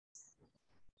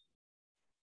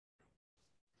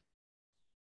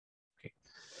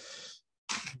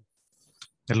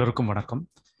எல்லோருக்கும் வணக்கம்.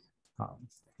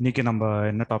 இன்னைக்கு நம்ம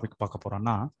என்ன டாபிக் பார்க்க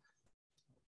போறோம்னா,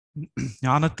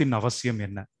 ஞானத்தின் அவசியம்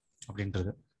என்ன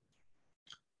அப்படின்றது.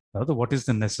 அதாவது what is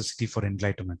the necessity for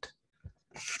enlightenment.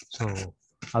 So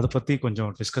அதை பற்றி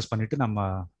கொஞ்சம் டிஸ்கஸ் பண்ணிட்டு நம்ம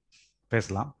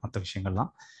பேசலாம் மற்ற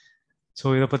விஷயங்கள்லாம்.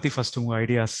 ஸோ இதை பற்றி ஃபர்ஸ்ட் உங்கள்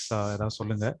ஐடியாஸ் ஏதாவது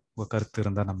சொல்லுங்கள். உங்கள் கருத்து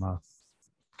இருந்தால் நம்ம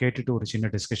கேட்டுட்டு ஒரு சின்ன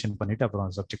டிஸ்கஷன் பண்ணிவிட்டு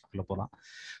அப்புறம் சப்ஜெக்டுக்குள்ளே போகலாம்.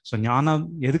 ஸோ ஞானம்,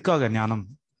 எதுக்காக ஞானம்,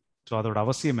 ஸோ அதோட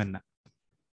அவசியம் என்ன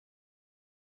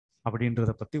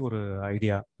அப்படின்றத பற்றி ஒரு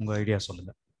ஐடியா, உங்கள் ஐடியா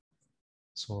சொல்லுங்கள்.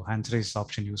 So hands raise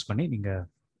option use பண்ணி நீங்கள்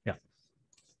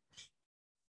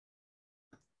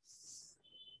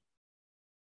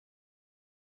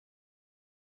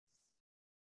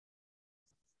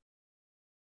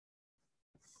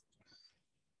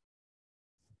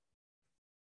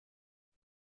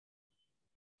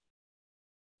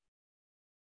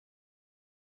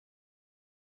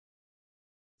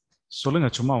சொல்லுங்க,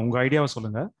 சும்மா உங்க ஐடியாவை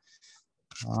சொல்லுங்க.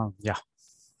 யா,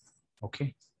 ஓகே.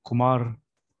 குமார்,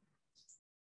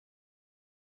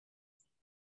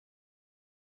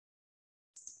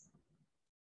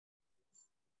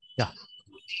 யா,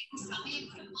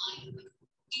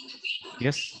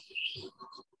 எஸ்,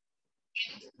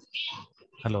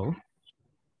 ஹலோ,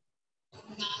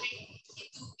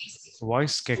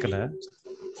 வாய்ஸ் கேட்கல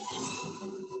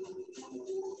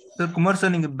சார். குமார்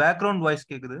சார், நீங்க பேக்ரவுண்ட் வாய்ஸ்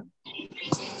கேக்குது.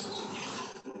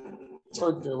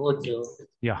 Okay okay okay.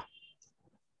 யா,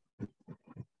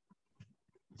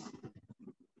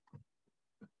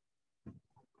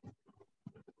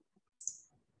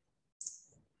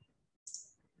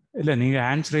 இல்லை, நீங்க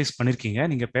ஹேண்ட்ஸ் ரைஸ் பண்ணிருக்கீங்க,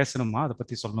 நீங்க பேசணுமா, அதை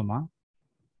பத்தி சொல்லணுமா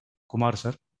குமார்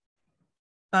சார்?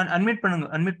 அன்மியூட் பண்ணுங்க,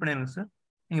 அன்மியூட் பண்ணிருங்க சார்,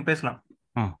 நீங்க பேசலாம்.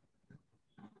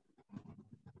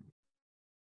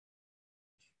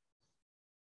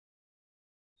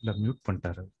 இல்லை, மியூட்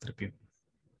பண்ணிட்டாரு திருப்பியும்.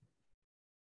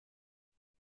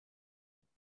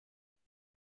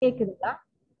 கேக்குதுங்களா?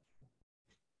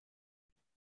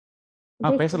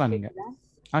 பேசலாம் நீங்க.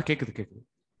 கேக்குது கேக்குது.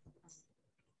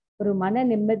 ஒரு மன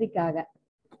நிம்மதிக்காக.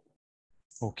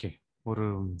 ஓகே, ஒரு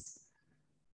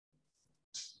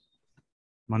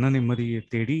மன நிம்மதியை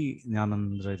தேடி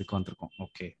ஞானம்ன்ற இதுக்கு வந்திருக்கோம்.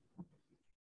 ஓகே,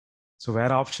 ஸோ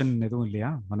வேற ஆப்ஷன் எதுவும்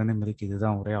இல்லையா? மன நிம்மதிக்கு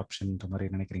இதுதான் ஒரே ஆப்ஷன்ன்ற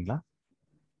மாதிரி நினைக்கிறீங்களா?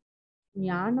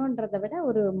 ஞானம்ன்றதை விட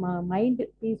ஒரு மைண்ட்,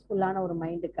 பீஸ்ஃபுல்லான ஒரு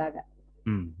மைண்டுக்காக.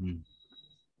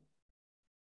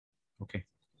 Okay,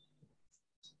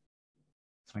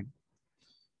 fine.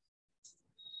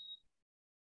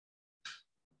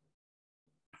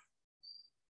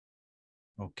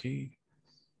 ஓகே,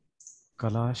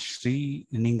 கலாஸ்ரீ,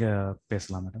 நீங்க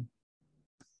பேசலாம் மேடம்.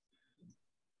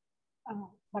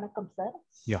 வணக்கம் சார்.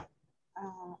 யா,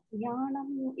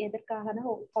 ஞானம் எதற்காகனா,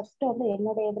 ஃபர்ஸ்ட் வந்து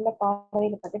என்னுடைய இதுல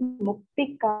பார்வையில பார்த்தீங்கன்னா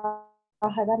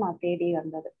முக்திக்காக தான் நான் தேடி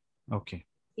வந்தது. ஓகே.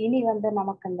 இனி வந்து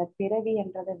நமக்கு அந்த பிறவி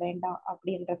என்றது வேண்டாம்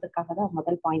அப்படின்றதுக்காக தான்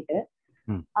முதல் பாயிண்ட்.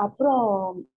 அப்புறம்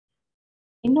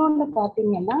இன்னொன்னு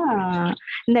பாத்தீங்கன்னா,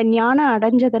 இந்த ஞானம்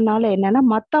அடைஞ்சதுனால என்னன்னா,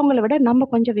 மத்தவங்களை விட நம்ம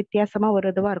கொஞ்சம் வித்தியாசமா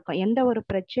ஒரு இதுவா இருக்கும். எந்த ஒரு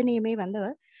பிரச்சனையுமே வந்து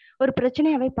ஒரு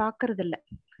பிரச்சனையாவே பாக்குறது இல்ல.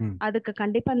 அதுக்கு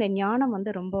கண்டிப்பா இந்த ஞானம்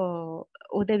வந்து ரொம்ப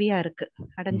உதவியா இருக்கு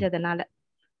அடைஞ்சதுனால.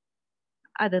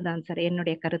 அதுதான் சார்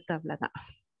என்னுடைய கருத்து. அவ்வளவுதான்.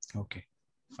 Okay,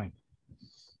 fine,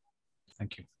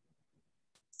 thank you.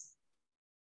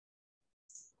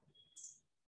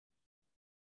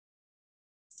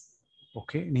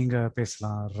 Okay, நீங்க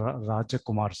பேசலாம்.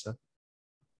 ராஜகுமார் சார்.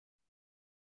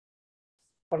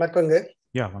 வணக்கங்க.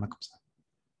 யா, வணக்கம் சார்.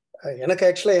 எனக்கு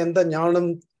ஆக்சுவலா எந்த ஞானம்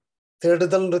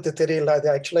தேடுதல்ன்றது தெரியல.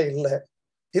 அது ஆக்சுவலா இல்ல.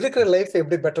 இருக்கிற லைஃப்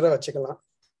எப்படி பெட்டரா வச்சுக்கலாம்,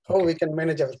 how we can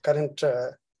manage our current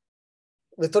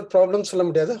without problems சொல்ல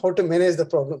முடியாது, how to manage the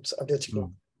problems அப்படி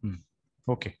வச்சுக்கலாம்.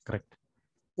 Okay, correct.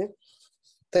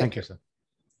 Thank you sir.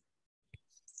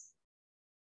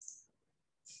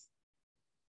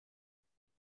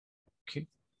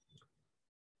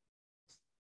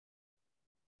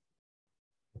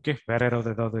 Okay, வேற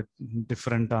ஏதாவது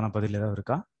டிஃபரெண்டான பதில் ஏதாவது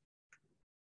இருக்கா?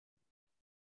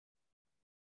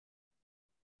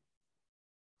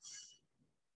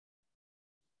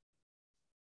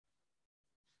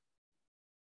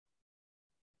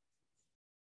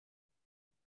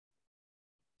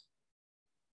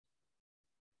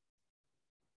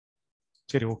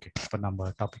 சரி, ஓகே, இப்போ நம்ம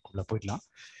டாபிக் உள்ள போயிடலாம்.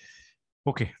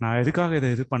 ஓகே, நான் எதுக்காக இதை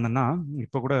இது பண்ணேன்னா,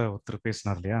 இப்போ கூட ஒருத்தர்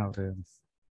பேசினார் இல்லையா, அவர்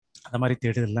அந்த மாதிரி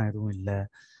தேடுதல்லாம் எதுவும் இல்லை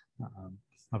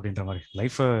அப்படின்ற மாதிரி,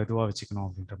 லைஃப்பை இதுவாக வச்சுக்கணும்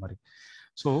அப்படின்ற மாதிரி.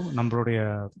 ஸோ நம்மளுடைய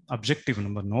அப்ஜெக்டிவ்,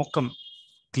 நம்ம நோக்கம்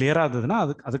கிளியராக இருந்ததுன்னா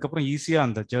அதுக்கப்புறம் ஈஸியாக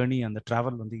அந்த ஜேர்னி, அந்த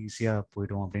ட்ராவல் வந்து ஈஸியாக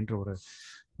போயிடும் அப்படின்ற ஒரு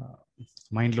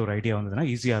மைண்டில் ஒரு ஐடியா வந்ததுன்னா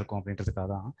ஈஸியாக இருக்கும் அப்படின்றதுக்காக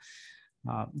தான்.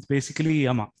 பேசிக்கலி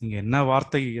ஆமாம், நீங்கள் என்ன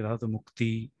வார்த்தை, ஏதாவது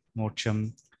முக்தி, மோட்சம்,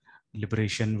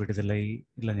 லிபரேஷன், விடுதலை,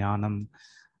 இல்லை ஞானம்,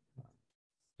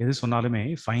 எது சொன்னாலுமே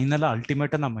ஃபைனலாக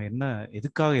அல்டிமேட்டாக நம்ம என்ன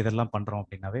எதுக்காக இதெல்லாம் பண்ணுறோம்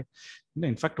அப்படின்னாவே, இல்லை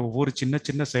இன்ஃபேக்ட் ஒவ்வொரு சின்ன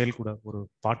சின்ன செயல் கூட, ஒரு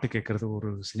பாட்டு கேட்கறது, ஒரு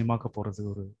சினிமாவுக்கு போகிறது,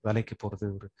 ஒரு வேலைக்கு போகிறது,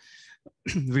 ஒரு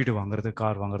வீடு வாங்குறது,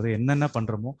 கார் வாங்குறது, என்னென்ன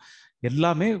பண்ணுறோமோ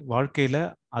எல்லாமே வாழ்க்கையில்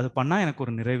அது பண்ணால் எனக்கு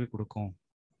ஒரு நிறைவு கொடுக்கும்.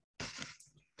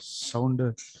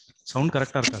 சவுண்ட்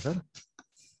கரெக்டாக இருக்கா sir?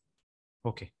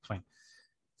 Okay, fine.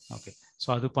 Okay, so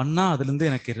அது பண்ணால் அதுலேருந்து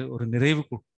எனக்கு ஒரு நிறைவு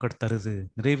தருது,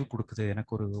 நிறைவு கொடுக்குது,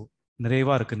 எனக்கு ஒரு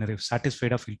நிறைவாக இருக்குது,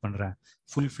 சாட்டிஸ்ஃபைடாக ஃபீல் பண்ணுறேன்,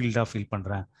 ஃபுல்ஃபில்டாக ஃபீல்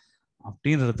பண்ணுறேன்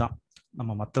அப்படின்றது தான்.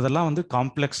 நம்ம மற்றதெல்லாம் வந்து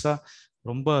காம்ப்ளெக்ஸாக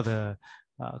ரொம்ப அதை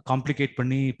காம்ப்ளிகேட்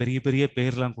பண்ணி பெரிய பெரிய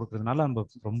பேர்லாம் கொடுக்கறதுனால நம்ம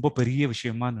ரொம்ப பெரிய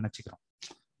விஷயமா நினச்சிக்கிறோம்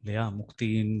இல்லையா?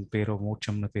 முக்தியின் பேரோ,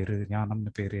 மோட்சம்னு பேர்,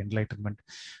 ஞானம்னு பேர், என்லைட்டன்மெண்ட்,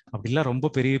 அப்படிலாம் ரொம்ப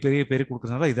பெரிய பெரிய பேர்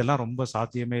கொடுக்கறதுனால இதெல்லாம் ரொம்ப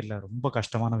சாத்தியமே இல்லை, ரொம்ப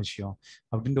கஷ்டமான விஷயம்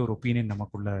அப்படின்ற ஒரு ஒப்பீனியன்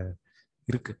நமக்குள்ள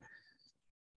இருக்கு.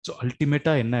 ஸோ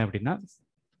அல்டிமேட்டாக என்ன அப்படின்னா,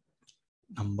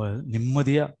 நம்ம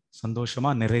நிம்மதியாக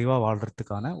சந்தோஷமாக நிறைவாக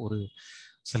வாழ்கிறதுக்கான ஒரு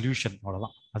சொல்யூஷன்,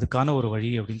 அவ்வளோதான், அதுக்கான ஒரு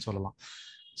வழி அப்படின்னு சொல்லலாம்.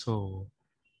 ஸோ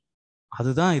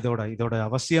அதுதான் இதோட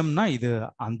அவசியம்னா, இது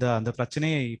அந்த அந்த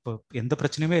பிரச்சனையை, இப்போ எந்த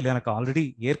பிரச்சனையுமே இல்லை, எனக்கு ஆல்ரெடி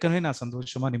ஏற்கனவே நான்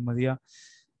சந்தோஷமாக நிம்மதியாக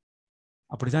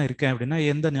அப்படிதான் இருக்கேன் அப்படின்னா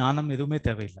எந்த ஞானம் எதுவுமே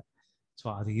தேவையில்லை. ஸோ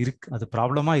அது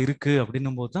ப்ராப்ளமாக இருக்குது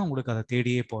அப்படின்னும் போது தான் உங்களுக்கு அதை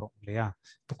தேடியே போகிறோம் இல்லையா?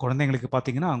 இப்போ குழந்தைங்களுக்கு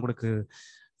பார்த்தீங்கன்னா அவங்களுக்கு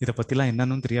இதை பற்றிலாம்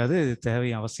என்னன்னு தெரியாது, தேவை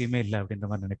அவசியமே இல்லை அப்படின்ற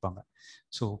மாதிரி நினைப்பாங்க.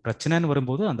 ஸோ பிரச்சனைன்னு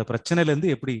வரும்போது அந்த பிரச்சனையிலேருந்து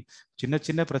எப்படி சின்ன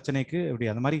சின்ன பிரச்சனைக்கு எப்படி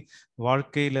அந்த மாதிரி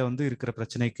வாழ்க்கையில் வந்து இருக்கிற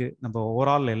பிரச்சனைக்கு நம்ம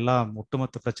ஓவரால் எல்லா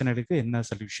ஒட்டுமொத்த பிரச்சனைகளுக்கு என்ன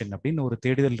சொல்யூஷன் அப்படின்னு ஒரு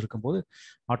தேடுதல் இருக்கும்போது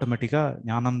ஆட்டோமேட்டிக்காக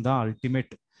ஞானம் தான்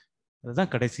அல்டிமேட்,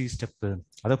 அதுதான் கடைசி ஸ்டெப்பு.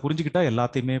 அதை புரிஞ்சுக்கிட்டா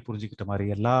எல்லாத்தையுமே புரிஞ்சுக்கிட்ட மாதிரி,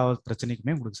 எல்லா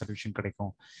பிரச்சனைக்குமே உங்களுக்கு சொல்யூஷன்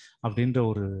கிடைக்கும் அப்படின்ற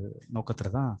ஒரு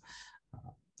நோக்கத்தில் தான்,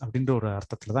 அப்படின்ற ஒரு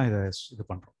அர்த்தத்தில் தான் இது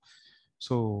பண்ணுறோம்.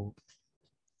 ஸோ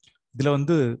இதில்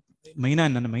வந்து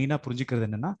மெயினாக புரிஞ்சுக்கிறது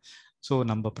என்னென்னா, ஸோ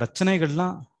நம்ம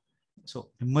பிரச்சனைகள்லாம் ஸோ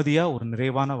நிம்மதியாக ஒரு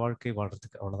நிறைவான வாழ்க்கை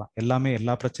வாழ்கிறதுக்கு, அவ்வளோதான்.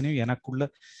 எல்லா பிரச்சனையும் எனக்குள்ளே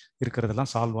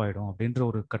இருக்கிறதெல்லாம் சால்வ் ஆகிடும் அப்படின்ற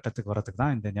ஒரு கட்டத்துக்கு வரதுக்கு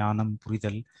தான் இந்த ஞானம்,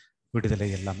 புரிதல், விடுதலை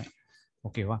எல்லாமே.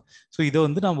 ஓகேவா? ஸோ இதை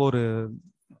வந்து நம்ம ஒரு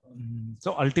ஸோ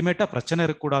அல்டிமேட்டாக பிரச்சனை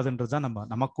இருக்கக்கூடாதுன்றது தான்,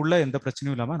 நமக்குள்ள எந்த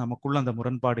பிரச்சனையும் இல்லாமல், நமக்குள்ள அந்த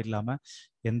முரண்பாடு இல்லாமல்,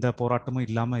 எந்த போராட்டமும்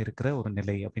இல்லாமல் இருக்கிற ஒரு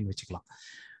நிலை அப்படின்னு வச்சுக்கலாம்.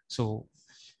 ஸோ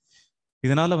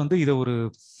இதனால வந்து இதை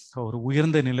ஒரு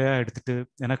உயர்ந்த நிலையா எடுத்துட்டு,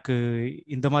 எனக்கு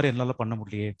இந்த மாதிரி என்னால பண்ண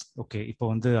முடியலையே, ஓகே இப்போ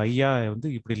வந்து ஐயா வந்து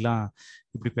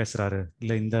இப்படி பேசுறாரு,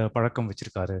 இல்லை இந்த பழக்கம்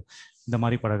வச்சிருக்காரு, இந்த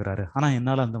மாதிரி பழகுறாரு, ஆனா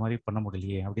என்னால அந்த மாதிரி பண்ண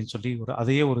முடியலையே அப்படின்னு சொல்லி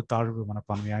அதையே ஒரு தாழ்வு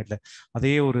மனப்பான்மையா, இல்லை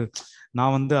அதையே ஒரு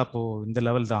நான் வந்து அப்போ இந்த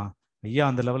லெவல் தான், ஐயா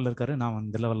அந்த லெவல்ல இருக்காரு, நான்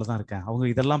இந்த லெவல்ல தான் இருக்கேன், அவங்க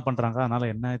இதெல்லாம் பண்றாங்க அதனால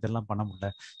என்ன இதெல்லாம் பண்ண முடியல,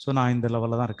 ஸோ நான் இந்த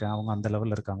லெவல்ல தான் இருக்கேன், அவங்க அந்த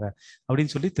லெவல்ல இருக்காங்க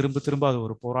அப்படின்னு சொல்லி திரும்ப திரும்ப அது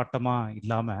ஒரு போராட்டமா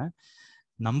இல்லாம,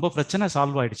 நம்ம பிரச்சனை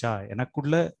சால்வ் ஆயிடுச்சா,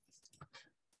 எனக்குள்ள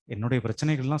என்னுடைய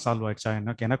பிரச்சனைகள்லாம் சால்வ் ஆயிடுச்சா,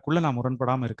 எனக்குள்ள நான்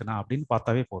முரண்படாமல் இருக்கேனா அப்படின்னு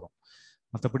பார்த்தாவே போதும்.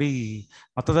 மற்றபடி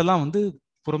மற்றதெல்லாம் வந்து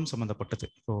புறம் சம்மந்தப்பட்டது.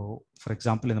 இப்போ ஃபார்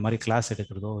எக்ஸாம்பிள் இந்த மாதிரி கிளாஸ்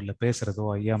எடுக்கிறதோ, இல்லை பேசுறதோ,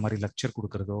 ஐயா மாதிரி லெக்சர்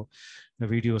கொடுக்கறதோ, இல்லை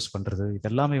வீடியோஸ் பண்ணுறது,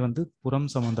 இதெல்லாமே வந்து புறம்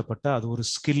சம்மந்தப்பட்ட, அது ஒரு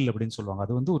ஸ்கில் அப்படின்னு சொல்லுவாங்க,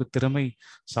 அது வந்து ஒரு திறமை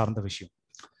சார்ந்த விஷயம்.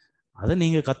 அதை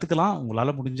நீங்கள் கற்றுக்கலாம்,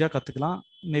 உங்களால் முடிஞ்சால் கற்றுக்கலாம்,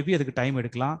 மேபி அதுக்கு டைம்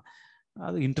எடுக்கலாம்,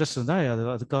 அது இன்ட்ரெஸ்ட் இருந்தால்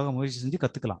அதுக்காக முயற்சி செஞ்சு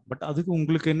கற்றுக்கலாம். பட் அதுக்கு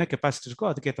உங்களுக்கு என்ன கெப்பாசிட்டி இருக்கோ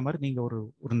அதுக்கேற்ற மாதிரி நீங்கள்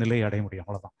ஒரு நிலையை அடைய முடியும்,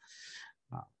 அவ்வளோதான்.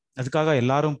 அதுக்காக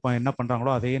எல்லாரும் என்ன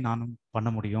பண்ணுறாங்களோ அதையே நானும் பண்ண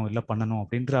முடியும், இல்லை பண்ணணும்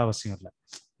அப்படின்ற அவசியம் இல்லை.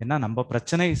 ஏன்னா நம்ம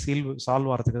பிரச்சனை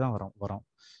சால்வ் ஆகிறதுக்கு தான் வரோம்.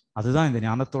 அதுதான் இந்த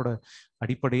ஞானத்தோட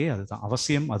அடிப்படையே, அதுதான்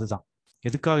அவசியம். அதுதான்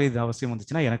எதுக்காக இது அவசியம்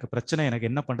வந்துச்சுன்னா, எனக்கு பிரச்சனை, எனக்கு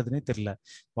என்ன பண்ணுறதுனே தெரியல,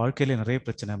 வாழ்க்கையில நிறைய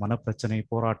பிரச்சனை, மனப்பிரச்சனை,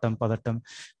 போராட்டம், பதட்டம்,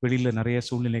 வெளியில் நிறைய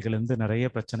சூழ்நிலைகள் இருந்து நிறைய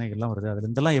பிரச்சனைகள்லாம் வருது, அதுல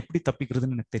இருந்தெல்லாம் எப்படி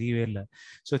தப்பிக்கிறதுன்னு எனக்கு தெரியவே இல்லை.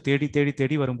 ஸோ தேடி தேடி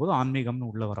தேடி வரும்போது ஆன்மீகம்னு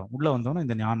உள்ள வந்தோன்னா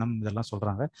இந்த ஞானம் இதெல்லாம்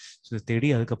சொல்கிறாங்க. ஸோ தேடி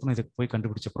அதுக்கப்புறம் இதுக்கு போய்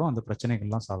கண்டுபிடிச்சப்பறம் அந்த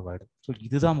பிரச்சனைகள்லாம் சால்வ் ஆகிடும். ஸோ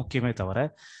இதுதான் முக்கியமே தவிர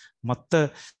மற்ற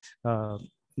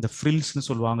இந்த ஃப்ரில்ஸ்ன்னு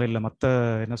சொல்லுவாங்க, இல்லை மற்ற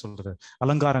என்ன சொல்றது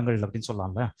அலங்காரங்கள் அப்படின்னு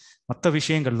சொல்லலாம்ல, மற்ற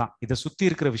விஷயங்கள்லாம், இதை சுற்றி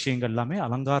இருக்கிற விஷயங்கள் எல்லாமே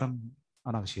அலங்காரம்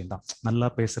ஆன விஷயம்தான். நல்லா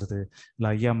பேசுறது, இல்லை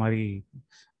ஐயா மாதிரி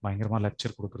பயங்கரமா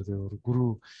லெக்சர் கொடுக்கறது, ஒரு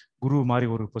குரு மாதிரி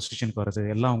ஒரு பொசிஷனுக்கு வர்றது,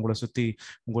 எல்லாம் உங்களை சுற்றி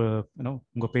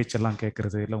உங்க பேச்செல்லாம்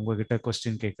கேட்கறது, இல்லை உங்ககிட்ட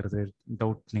கொஸ்டின் கேட்கறது,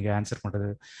 டவுட் நீங்கள் ஆன்சர்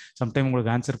பண்ணுறது, சம்டைம்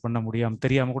உங்களுக்கு ஆன்சர் பண்ண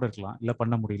தெரியாமல் கூட இருக்கலாம், இல்லை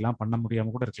பண்ண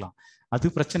முடியாமல் கூட இருக்கலாம்,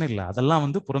 அது பிரச்சனை இல்லை. அதெல்லாம்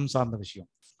வந்து புறம் சார்ந்த விஷயம்.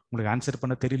 உங்களுக்கு ஆன்சர்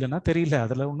பண்ண தெரியல,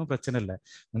 அதில் ஒன்றும் பிரச்சனை இல்லை.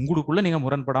 உங்களுக்குள்ள நீங்கள்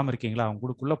முரண்படாமல் இருக்கீங்களா,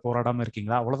 உங்களுக்குள்ள போராடாமல்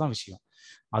இருக்கீங்களா, அவ்வளோதான் விஷயம்.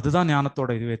 அதுதான்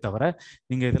ஞானத்தோட இதுவே தவிர,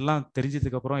 நீங்கள் இதெல்லாம்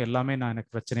தெரிஞ்சதுக்கு அப்புறம் எல்லாமே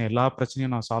எனக்கு எல்லா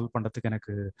பிரச்சனையும் நான் சால்வ் பண்ணுறதுக்கு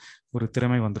எனக்கு ஒரு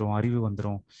திறமை வந்துடும், அறிவு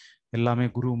வந்துடும், எல்லாமே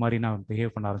குரு மாதிரி நான்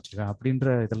பிஹேவ் பண்ண ஆரம்பிச்சிருக்கேன்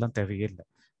அப்படின்ற இதெல்லாம் தேவையே இல்லை.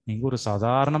 நீங்கள் ஒரு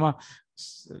சாதாரணமாக,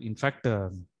 இன்ஃபேக்ட்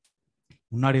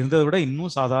முன்னாடி இருந்ததை விட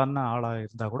இன்னும் சாதாரண ஆளாக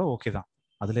இருந்தால் கூட ஓகே தான்,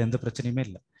 அதில் எந்த பிரச்சனையுமே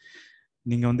இல்லை.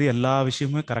 நீங்கள் வந்து எல்லா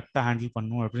விஷயமுமே கரெக்டாக ஹேண்டில்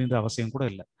பண்ணணும் அப்படின்ற அவசியம் கூட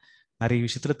இல்லை. நிறைய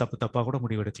விஷயத்தில் தப்பாக கூட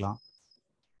முடிவெடுக்கலாம்.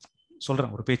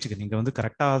 சொல்கிறேன் ஒரு பேச்சுக்கு, நீங்கள் வந்து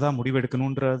கரெக்டாக தான்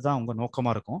முடிவெடுக்கணுன்றது தான் உங்கள்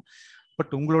நோக்கமாக இருக்கும்.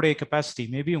 பட் உங்களுடைய கெப்பாசிட்டி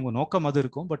மேபி உங்கள் நோக்கம் அது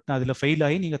இருக்கும், பட் அதில் ஃபெயில்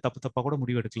ஆகி நீங்கள் தப்பாக கூட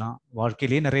முடிவெடுக்கலாம்.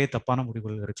 வாழ்க்கையிலேயே நிறைய தப்பான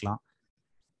முடிவுகள் எடுக்கலாம்,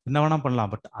 என்ன வேணால்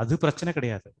பண்ணலாம். பட் அது பிரச்சனை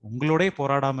கிடையாது. உங்களோடய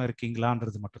போராடாமல்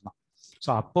இருக்கீங்களான்றது மட்டும்தான். ஸோ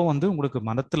அப்போ வந்து உங்களுக்கு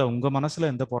உங்கள்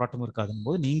மனசில் எந்த போராட்டமும் இருக்காதுன்னு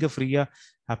போது நீங்கள் ஃப்ரீயாக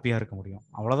ஹாப்பியாக இருக்க முடியும்.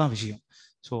 அவ்வளோதான் விஷயம்.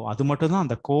 ஸோ அது மட்டும்தான்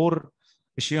அந்த கோர்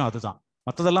விஷயம், அதுதான்.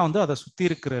 மற்றதெல்லாம் வந்து அதை சுற்றி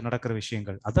நடக்கிற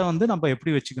விஷயங்கள். அதை வந்து நம்ம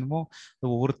எப்படி வச்சுக்கணுமோ,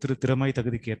 ஒவ்வொருத்தர் திறமை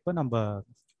தகுதிக்கு ஏற்ப நம்ம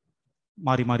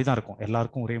மாறி மாறி தான் இருக்கும்.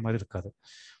 எல்லாருக்கும் ஒரே மாதிரி இருக்காது.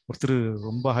 ஒருத்தர்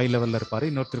ரொம்ப ஹை லெவலில் இருப்பார்,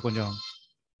 இன்னொருத்தர் கொஞ்சம்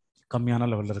கம்மியான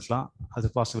லெவலில் இருக்கலாம். அது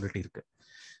பாசிபிலிட்டி இருக்குது.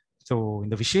 ஸோ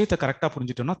இந்த விஷயத்தை கரெக்டாக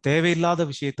புரிஞ்சுட்டோம்னா தேவையில்லாத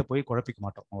விஷயத்தை போய் குழப்பிக்க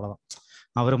மாட்டோம். அவ்வளோதான்.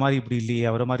 அவரை மாதிரி இப்படி இல்லையே,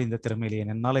 அவரை மாதிரி இந்த திறமை இல்லையே,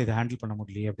 என்னால் இதை ஹேண்டில் பண்ண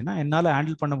முடியலையே அப்படின்னா, என்னால்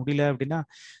ஹேண்டில் பண்ண முடியல அப்படின்னா,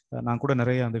 நான் கூட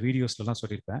நிறைய அந்த வீடியோஸ்லாம்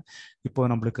சொல்லியிருப்பேன். இப்போ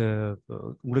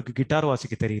உங்களுக்கு கிட்டார்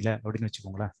வாசிக்க தெரியல அப்படின்னு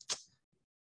வச்சுக்கோங்களேன்.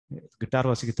 கிட்டார்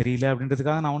வாசிக்க தெரியல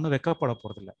அப்படின்றதுக்காக நான் ஒன்றும் வெக்கப்பட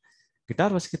போகிறதில்ல.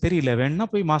 கிட்டார் வாசிக்க தெரியல, வேணா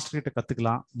போய் மாஸ்டர் கிட்ட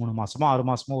கற்றுக்கலாம். 3 மாசமோ 6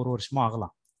 மாசமோ 1 வருஷமோ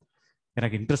ஆகலாம்.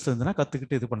 எனக்கு இன்ட்ரெஸ்ட் இருந்ததுன்னா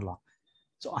கற்றுக்கிட்டு இது பண்ணலாம்.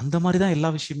 ஸோ அந்த மாதிரி தான்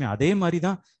எல்லா விஷயமே. அதே மாதிரி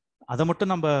தான் அதை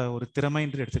மட்டும் நம்ம ஒரு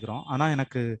திறமைன்று எடுத்துக்கிறோம். ஆனால்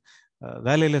எனக்கு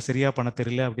வேலையில் சரியாக பண்ண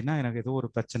தெரியல அப்படின்னா எனக்கு ஏதோ ஒரு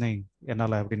பிரச்சனை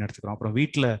என்னால் அப்படின்னு எடுத்துக்கிறோம். அப்புறம்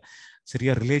வீட்டில்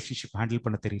சரியாக ரிலேஷன்ஷிப் ஹேண்டில்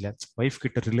பண்ண தெரியல, ஒய்ஃப்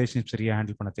கிட்ட ரிலேஷன்ஷிப் சரியாக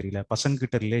ஹேண்டில் பண்ண தெரியல,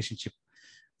 பசங்கிட்ட ரிலேஷன்ஷிப்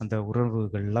அந்த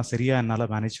உறவுகள்லாம் சரியாக என்னால்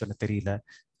மேனேஜ் பண்ண தெரியல,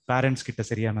 பேரண்ட்ஸ் கிட்ட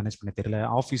சரியாக மேனேஜ் பண்ண தெரியல,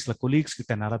 ஆஃபீஸில் கொலீக்ஸ்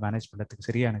கிட்ட என்னால் மேனேஜ் பண்ணுறதுக்கு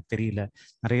சரியாக எனக்கு தெரியல,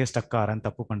 நிறைய ஸ்டக் ஆகிறேன்,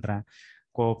 தப்பு பண்ணுறேன்,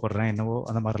 கோவப்படுறேன், என்னவோ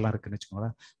அந்த மாதிரிலாம் இருக்குன்னு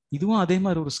வச்சுக்கோங்களேன். இதுவும் அதே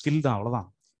மாதிரி ஒரு ஸ்கில் தான். அவ்வளோதான்.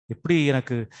 எப்படி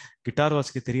எனக்கு கிட்டார்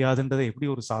வாசிக்க தெரியாதுன்றதை எப்படி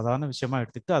ஒரு சாதாரண விஷயமா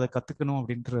எடுத்துக்கிட்டு அதை கற்றுக்கணும்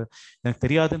அப்படின்ற, எனக்கு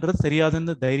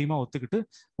தெரியாதுன்னு தைரியமாக ஒத்துக்கிட்டு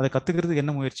அதை கற்றுக்கிறதுக்கு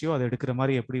என்ன முயற்சியோ அதை எடுக்கிற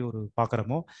மாதிரி எப்படி ஒரு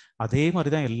பார்க்குறோமோ அதே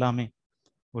மாதிரி தான் எல்லாமே.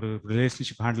 ஒரு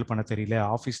ரிலேஷன்ஷிப் ஹேண்டில் பண்ண தெரியல,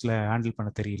 ஆஃபீஸில் ஹேண்டில் பண்ண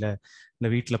தெரியல, இல்லை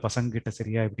வீட்டில் பசங்கக்கிட்ட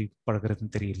சரியாக எப்படி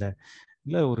பழகிறதுன்னு தெரியல,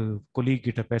 இல்லை ஒரு கொலீக்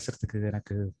கிட்ட பேசுறதுக்கு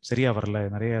எனக்கு சரியாக வரல,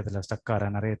 நிறைய அதில்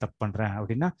ஸ்டக்காரேன், நிறைய தப்பு பண்ணுறேன்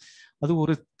அப்படின்னா அது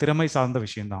ஒரு திறமை சார்ந்த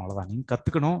விஷயம்தான். அவ்வளோதான். நீங்கள்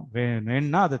கற்றுக்கணும்.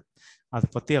 வேணும்னா அதை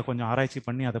பற்றி கொஞ்சம் ஆராய்ச்சி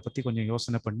பண்ணி அதை பற்றி கொஞ்சம்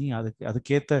யோசனை பண்ணி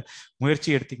அதுக்கேற்ற முயற்சி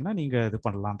எடுத்திங்கன்னா நீங்கள் இது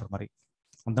பண்ணலான்ற மாதிரி,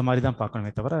 அந்த மாதிரி தான்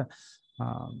பார்க்கணுமே தவிர.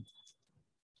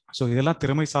 ஸோ இதெல்லாம்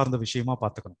திறமை சார்ந்த விஷயமா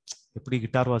பார்த்துக்கணும். எப்படி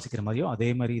கிட்டார் வாசிக்கிற மாதிரியோ அதே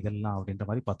மாதிரி இதெல்லாம் அப்படின்ற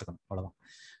மாதிரி பார்த்துக்கணும். அவ்வளோதான்.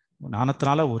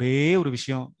 ஞானத்தினால ஒரே ஒரு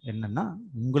விஷயம் என்னன்னா,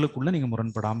 உங்களுக்குள்ள நீங்க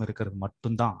முரண்படாமல் இருக்கிறது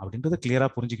மட்டும்தான் அப்படின்றத கிளியரா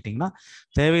புரிஞ்சுக்கிட்டீங்கன்னா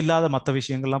தேவையில்லாத மற்ற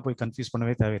விஷயங்கள்லாம் போய் கன்ஃபியூஸ்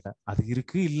பண்ணவே தேவையில்லை. அது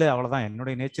இருக்கு இல்லை அவ்வளோதான்,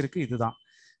 என்னுடைய நேச்சருக்கு இதுதான்,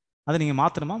 அதை நீங்க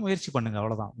மாத்தணுமா முயற்சி பண்ணுங்க.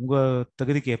 அவ்வளவுதான். உங்க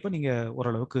தகுதிக்கு ஏற்ப நீங்க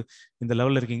ஓரளவுக்கு இந்த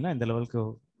லெவல்ல இருக்கீங்களா, இந்த லெவலுக்கு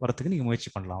வரத்துக்கு நீங்க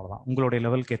முயற்சி பண்ணலாம். அவ்வளவுதான். உங்களுடைய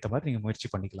லெவலுக்கு ஏற்ற மாதிரி நீங்க முயற்சி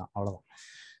பண்ணிக்கலாம். அவ்வளவுதான்.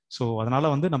 ஸோ அதனால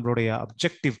வந்து நம்மளுடைய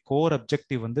கோர்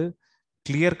அப்ஜெக்டிவ் வந்து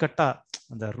கிளியர் கட்டா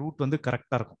அந்த ரூட் வந்து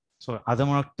கரெக்டா இருக்கும். ஸோ அதை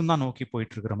மட்டும்தான் நோக்கி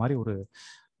போயிட்டு இருக்கிற மாதிரி ஒரு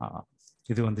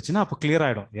இது வந்துச்சுன்னா அப்போ கிளியர்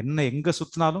ஆகிடும். என்ன எங்கே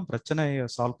சுற்றினாலும் பிரச்சனையை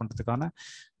சால்வ் பண்ணுறதுக்கான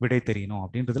விடை தெரியணும்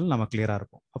அப்படின்றதுல நம்ம கிளியராக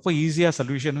இருக்கும். அப்போ ஈஸியாக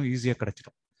சொல்யூஷனும் ஈஸியாக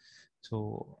கிடைச்சிடும். ஸோ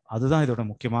அதுதான் இதோட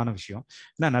முக்கியமான விஷயம்.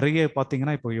 ஏன்னா நிறைய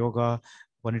பார்த்தீங்கன்னா இப்போ யோகா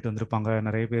பண்ணிட்டு வந்திருப்பாங்க,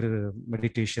 நிறைய பேர்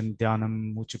மெடிடேஷன், தியானம்,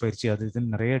 மூச்சு பயிற்சி, அது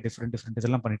இதுன்னு நிறைய டிஃப்ரெண்ட்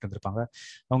இதெல்லாம் பண்ணிட்டு வந்திருப்பாங்க.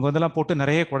 அவங்க வந்தெல்லாம் போட்டு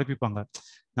நிறைய குழப்பிப்பாங்க.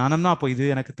 நானும்னா அப்போ இது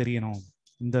எனக்கு தெரியணும்,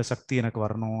 இந்த சக்தி எனக்கு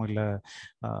வரணும், இல்லை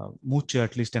மூச்சு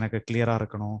அட்லீஸ்ட் எனக்கு கிளியராக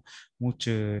இருக்கணும்,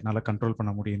 மூச்சு நல்லா கண்ட்ரோல்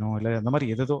பண்ண முடியணும், இல்லை அந்த மாதிரி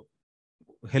எதோ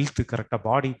ஹெல்த் கரெக்டாக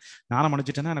பாடி நானும்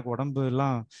அணிஞ்சிட்டேன்னா எனக்கு உடம்பு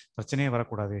எல்லாம் பிரச்சனையே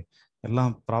வரக்கூடாது,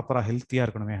 எல்லாம் ப்ராப்பராக ஹெல்த்தியாக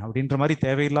இருக்கணுமே அப்படின்ற மாதிரி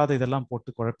தேவையில்லாத இதெல்லாம்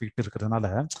போட்டு குழப்பிக்கிட்டு இருக்கிறதுனால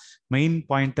மெயின்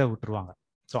பாயிண்ட்டை விட்டுருவாங்க.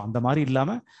 ஸோ அந்த மாதிரி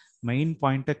இல்லாமல் மெயின்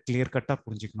பாயிண்ட்டை கிளியர் கட்டாக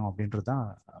புரிஞ்சுக்கணும் அப்படின்றது தான்,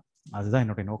 அதுதான்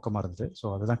என்னுடைய நோக்கமாக இருந்தது. ஸோ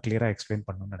அதுதான் கிளியராக எக்ஸ்பிளைன்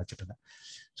பண்ணணும்னு நினச்சிட்டு இருந்தேன்.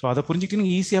 ஸோ அதை புரிஞ்சுக்கிட்டு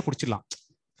நீங்கள் ஈஸியாக பிடிச்சிடலாம்.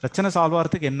 பிரச்சனை சால்வ்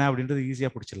ஆகிறதுக்கு என்ன அப்படின்றது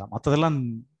ஈஸியாக பிடிச்சிடலாம். மற்றதெல்லாம்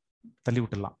தள்ளி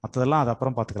விட்டுடலாம், மற்றதெல்லாம் அது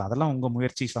அப்புறம் பார்த்துக்கலாம். அதெல்லாம் உங்கள்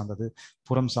முயற்சி சார்ந்தது,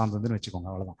 புறம் சார்ந்ததுன்னு வச்சுக்கோங்க.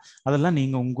 அவ்வளோதான். அதெல்லாம்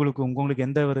நீங்கள் உங்களுக்கு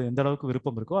எந்த அளவுக்கு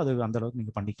விருப்பம் இருக்கோ அது அந்த அளவுக்கு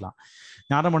நீங்கள் பண்ணிக்கலாம்.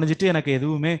 ஞானம் அடைஞ்சிட்டு எனக்கு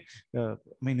எதுவுமே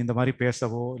இந்த மாதிரி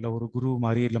பேசவோ இல்லை ஒரு குரு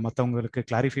மாதிரி இல்லை மற்றவங்களுக்கு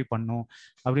கிளாரிஃபை பண்ணும்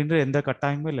அப்படின்ற எந்த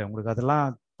கட்டாயமும் இல்லை. உங்களுக்கு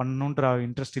அதெல்லாம் பண்ணணுன்ற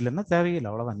இன்ட்ரெஸ்ட் இல்லைன்னா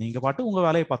தேவையில்லை. அவ்வளோதான். நீங்கள் பாட்டு உங்கள்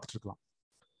வேலையை பார்த்துட்டு இருக்கலாம்.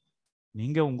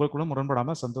 நீங்கள் உங்களுக்குள்ள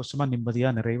முரண்படாமல் சந்தோஷமாக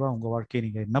நிம்மதியாக நிறைவாக உங்கள் வாழ்க்கையை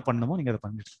நீங்கள் என்ன பண்ணணுமோ நீங்கள் அதை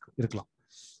பண்ணிட்டு இருக்கலாம்.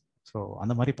 ஸோ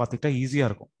அந்த மாதிரி பார்த்துக்கிட்டா ஈஸியாக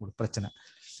இருக்கும் ஒரு பிரச்சனை.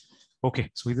 ஓகே,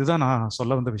 ஸோ இதுதான் நான்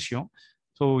சொல்ல வந்த விஷயம்.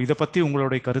 ஸோ இதை பற்றி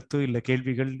உங்களுடைய கருத்து இல்லை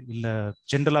கேள்விகள் இல்லை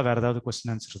ஜென்ரலாக வேறு ஏதாவது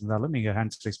கொஸ்டின் ஆன்சர் இருந்தாலும் நீங்கள்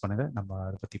ஹேண்ட்ஸ் ரைஸ் பண்ணுங்கள், நம்ம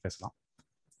அதை பற்றி பேசலாம்.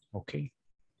 Okay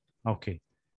okay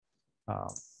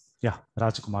yeah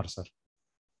Rajkumar sir.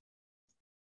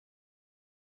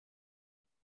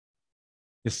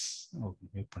 S, okay,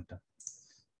 wait பண்ணிட்டேன்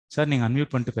சார். நீங்கள்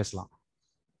அன்மியூட் பண்ணிட்டு பேசலாம்.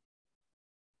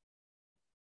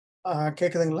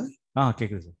 கேக்குதுங்களா?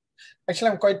 கேக்குது sir. Actually,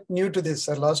 I'm quite new to this,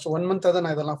 sir. Last 1 month தான்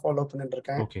நான் இதெல்லாம் ஃபாலோ பண்ணிட்டு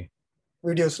இருக்கேன். ஓகே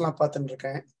வீடியோஸ்லாம் பார்த்துட்டு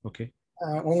இருக்கேன். ஓகே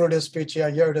உங்களுடைய ஸ்பீச்,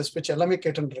 ஐயாவுடைய ஸ்பீச் எல்லாமே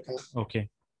கேட்டுட்டு இருக்கேன். Okay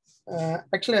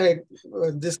actually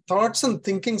this thoughts and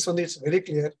thinkings வந்து it's very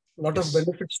clear, lot of Yes.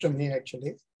 Benefits to me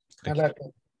actually. நல்லா இருக்கு.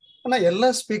 ஆனா எல்லா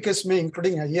ஸ்பீக்கர்ஸுமே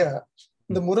இன்க்ளூடிங் ஐயா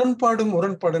இந்த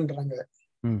முரண்பாடுன்றாங்க.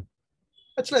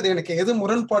 ஆக்சுவலி அது எனக்கு எது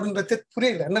முரண்பாடுன்றது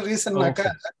புரியல. என்ன ரீசன்னாக்கா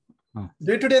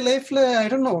டே டு டே லைஃப்ல I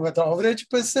don't know with average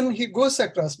person he goes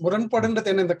across.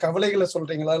 முரண்பாடுன்றது என்ன, இந்த கவலைகளை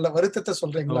சொல்றீங்களா இல்ல வருத்தத்தை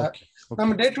சொல்றீங்களா?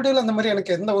 நம்ம டே டு டேல அந்த மாதிரி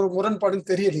எனக்கு எந்த ஒரு முரண்பாடும்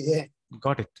தெரியலையே.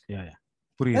 Got it. Yeah, yeah.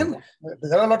 புரியுது.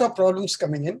 There are a lot of problems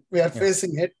coming in. We are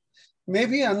facing it.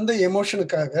 Maybe அந்த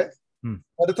எமோஷனுக்காக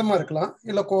வருத்தமா இருக்கலாம்,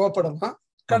 இல்ல கோவப்படலாம்,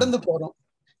 கடந்து போறோம்.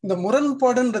 இந்த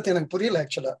முரண்பாடுன்றது எனக்கு புரியல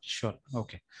ஆக்சுவலா. ஷூர்.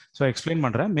 ஓகே. ஸோ எக்ஸ்பிளைன்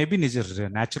பண்ணுறேன். மேபி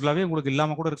நேச்சுரலாகவே உங்களுக்கு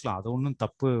இல்லாமல் கூட இருக்கலாம். அது ஒன்றும்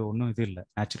தப்பு ஒன்றும் இது இல்லை.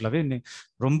 நேச்சுரலாகவே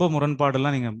ரொம்ப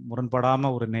முரண்பாடெல்லாம் நீங்கள்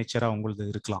முரண்பாடாமல் ஒரு நேச்சராக உங்களுக்கு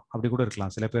இருக்கலாம். அப்படி கூட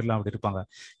இருக்கலாம். சில பேர்லாம் அப்படி இருப்பாங்க.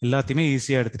 எல்லாத்தையுமே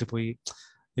ஈஸியாக எடுத்துகிட்டு போய்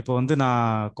இப்போ வந்து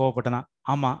நான் கோவப்பட்டேன்னா,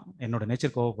 ஆமாம் என்னோட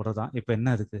நேச்சர் கோவப்படுறது தான், இப்போ என்ன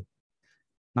இருக்குது,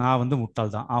 நான் வந்து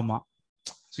முட்டாள் தான், ஆமாம்.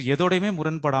 ஸோ எதோடையுமே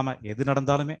முரண்படாமல் எது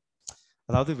நடந்தாலுமே,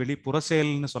 அதாவது புற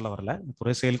செயல்னு சொல்ல வரல,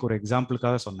 புற செயலுக்கு ஒரு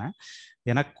எக்ஸாம்பிளுக்காக சொன்னேன்.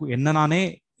 எனக்கு என்ன நானே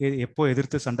எப்போ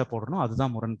எதிர்த்து சண்டை போடுறனோ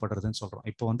அதுதான் முரண்படுறதுன்னு சொல்றோம்.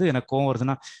 இப்போ வந்து எனக்கு கோவம்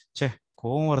வருதுன்னா,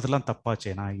 கோவம் வரதெல்லாம்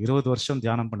தப்பாச்சே, நான் 20 வருஷம்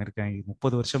தியானம் பண்ணியிருக்கேன்,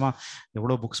 30 வருஷமா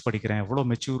எவ்வளோ புக்ஸ் படிக்கிறேன், எவ்வளோ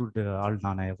மெச்சூர்டு ஆள்,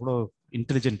 நான் எவ்வளோ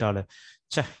இன்டெலிஜென்ட் ஆள்,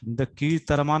 இந்த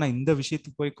கீழ்த்தரமான இந்த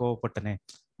விஷயத்துக்கு போய் கோவப்பட்டனே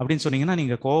அப்படின்னு சொன்னீங்கன்னா,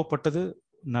 நீங்க கோவப்பட்டது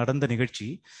நடந்த நிகழ்ச்சி,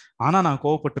 ஆனா நான்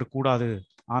கோவப்பட்டிருக்க கூடாது,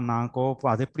 நான்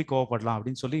அது எப்படி கோவப்படலாம்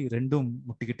அப்படின்னு சொல்லி ரெண்டும்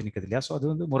முட்டிக்கிட்டு நிற்குது இல்லையா? ஸோ அது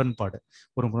வந்து முரண்பாடு,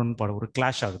 ஒரு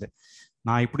கிளாஷ் ஆகுது.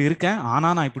 நான் இப்படி இருக்கேன், ஆனா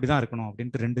நான் இப்படிதான் இருக்கணும்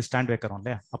அப்படின்ட்டு ரெண்டு ஸ்டாண்ட் வைக்கிறோம்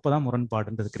இல்லையா? அப்பதான்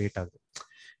முரண்பாடுன்றது கிரியேட் ஆகுது.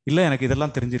 இல்லை எனக்கு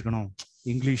இதெல்லாம் தெரிஞ்சிருக்கணும்,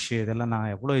 இங்கிலீஷ் இதெல்லாம்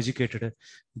நான் எவ்வளோ எஜுகேட்டடு,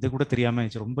 இது கூட தெரியாம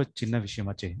ரொம்ப சின்ன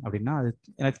விஷயமாச்சு அப்படின்னா அது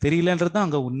எனக்கு தெரியலன்றது தான்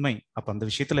அங்கே உண்மை. அப்போ அந்த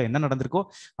விஷயத்துல என்ன நடந்திருக்கோ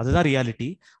அதுதான் ரியாலிட்டி.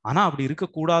 ஆனால் அப்படி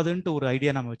இருக்கக்கூடாதுன்ட்டு ஒரு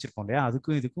ஐடியா நம்ம வச்சிருக்கோம் இல்லையா?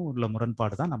 அதுக்கும் இதுக்கும் உள்ள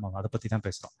முரண்பாடு தான் நம்ம அதை பற்றி தான்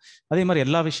பேசுகிறோம். அதே மாதிரி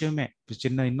எல்லா விஷயமே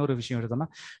சின்ன இன்னொரு விஷயம் எடுத்தோம்னா,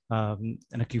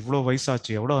 எனக்கு இவ்வளோ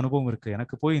வயசாச்சு, எவ்வளோ அனுபவம் இருக்குது,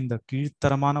 எனக்கு போய் இந்த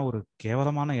கீழ்த்தரமான ஒரு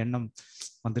கேவலமான எண்ணம்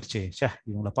வந்துருச்சே,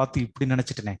 இவங்களை பார்த்து இப்படி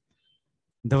நினச்சிட்டனே,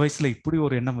 இந்த வயசுல இப்படி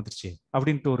ஒரு எண்ணம் வந்துருச்சு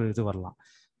அப்படின்ட்டு ஒரு இது வரலாம்.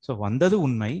 ஸோ வந்தது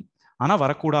உண்மை, ஆனா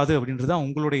வரக்கூடாது அப்படின்றது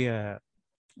உங்களுடைய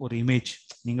ஒரு இமேஜ்,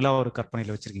 நீங்களா ஒரு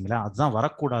கற்பனையில வச்சிருக்கீங்களா, அதுதான்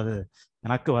வரக்கூடாது,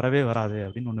 எனக்கு வரவே வராது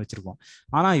அப்படின்னு ஒன்று வச்சிருக்கோம்.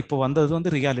 ஆனா இப்போ வந்தது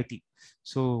வந்து ரியாலிட்டி.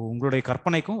 ஸோ உங்களுடைய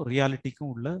கற்பனைக்கும்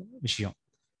ரியாலிட்டிக்கும் உள்ள விஷயம்.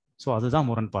 ஸோ அதுதான்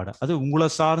முரண்பாடு. அது உங்களை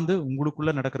சார்ந்து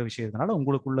உங்களுக்குள்ள நடக்கிற விஷயத்தினால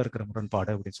உங்களுக்குள்ள இருக்கிற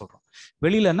முரண்பாடு அப்படின்னு சொல்றோம்.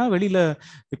 வெளியிலன்னா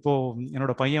இப்போ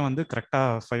என்னோட பையன் வந்து கரெக்டா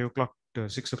 5 o'clock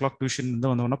 6 o'clock டியூஷன்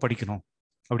வந்து வந்தவொன்னா படிக்கணும்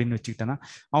அப்படின்னு வச்சுக்கிட்டேன்னா,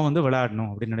 அவன் வந்து விளையாடணும்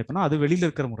அப்படின்னு நினைப்பானா, அது வெளியில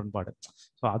இருக்கிற முரண்பாடு.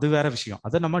 ஸோ அது வேற விஷயம்,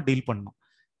 அதை நம்ம டீல் பண்ணணும்.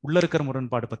 உள்ள இருக்கிற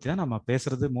முரண்பாடு பத்தி தான் நம்ம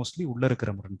பேசுறது. மோஸ்ட்லி உள்ள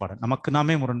இருக்கிற முரண்பாடு, நமக்கு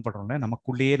நாமே முரண்படுறோம்ல,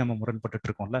 நமக்குள்ளேயே நம்ம முரண்பட்டு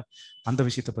இருக்கோம்ல, அந்த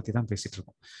விஷயத்தை பத்தி தான் பேசிட்டு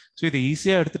இருக்கோம். ஸோ இதை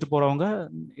ஈஸியா எடுத்துட்டு போறவங்க,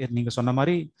 நீங்க சொன்ன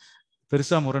மாதிரி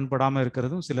பெருசா முரண்படாம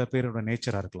இருக்கிறதும் சில பேரோட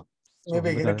நேச்சரா இருக்கலாம்.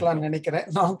 மேபி இருக்கலாம்னு நினைக்கிறேன்.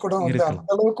 நான் கூட வந்து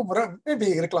அந்த அளவுக்கு மேபி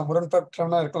இருக்கலாம்,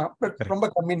 முரண்பட்டவனா இருக்கலாம், பட் ரொம்ப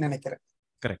கம்மின்னு நினைக்கிறேன்.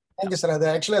 Correct. Thank you, sir.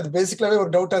 Actually, அது basically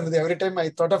ஒரு doubt இருந்தது. Every time I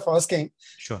thought of asking.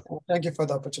 Sure. Thank you for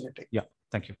the opportunity. Yeah,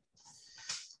 thank you.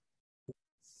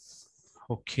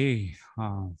 Okay.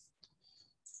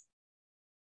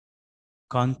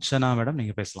 Kanchana madam,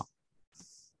 நீங்க பேசலாம்.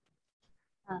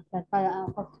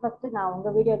 ஃபர்ஸ்ட் நான்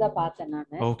உங்க வீடியோ தான் பார்த்தேன்.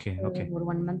 நான் ஓகே ஒரு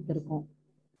 1 month இருக்கும்.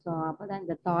 ஸோ அப்போதான்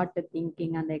இந்த தாட்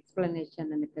திங்கிங் அந்த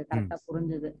எக்ஸ்பிளனேஷன் எனக்கு கரெக்டாக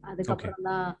புரிஞ்சுது. அதுக்கப்புறம்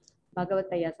தான்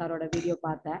பகவத் ஐயா சாரோட வீடியோ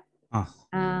பார்த்தேன்.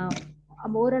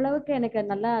 ஓரளவுக்கு எனக்கு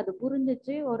நல்லா அது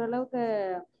புரிஞ்சிச்சு, ஓரளவுக்கு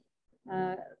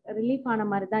ரிலீஃப் ஆன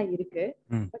மாதிரி தான் இருக்கு.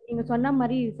 பட் நீங்க சொன்ன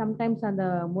மாதிரி சம்டைம்ஸ் அந்த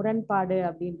முரண்பாடு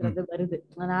அப்படின்றது வருது.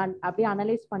 நான் அப்படியே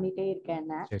அனலைஸ் பண்ணிட்டே இருக்கேன்.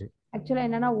 ஆக்சுவலா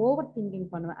என்னன்னா ஓவர் திங்கிங்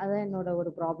பண்ணுவேன், அதான் என்னோட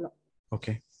ஒரு ப்ராப்ளம்.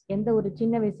 எந்த ஒரு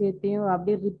சின்ன விஷயத்தையும்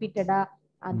அப்படியே ரிப்பீட்டடா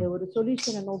அந்த ஒரு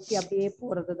சொல்யூஷனை நோக்கி அப்படியே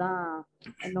போறதுதான்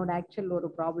என்னோட ஆக்சுவல் ஒரு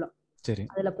ப்ராப்ளம்.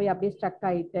 அதுல போய் அப்படியே ஸ்ட்ரக்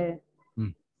ஆயிட்டு,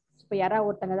 இப்ப யாராவது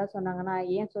ஒருத்தங்க தான் சொன்னாங்கன்னா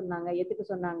ஏன் சொன்னாங்க, எதுக்கு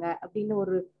சொன்னாங்க அப்படின்னு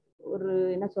ஒரு ஒரு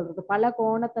என்ன சொல்றது, பல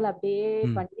கோணத்துல அப்படியே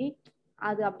பண்ணி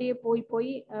அது அப்படியே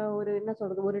போய் ஒரு என்ன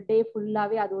சொல்றது, ஒரு டே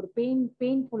ஃபுல்லாவே அது ஒரு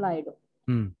பெயின்ஃபுல் ஆயிடும்.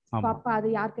 அப்ப அது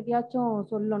யார்கிட்டயாச்சும்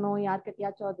சொல்லணும்,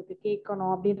 யார்கிட்டயாச்சும் அதுக்கு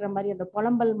கேட்கணும் அப்படின்ற மாதிரி அந்த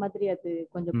புலம்பல் மாதிரி அது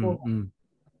கொஞ்சம் போகும்.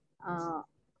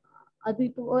 அது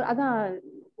இப்போ அதான்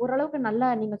ஓரளவுக்கு நல்லா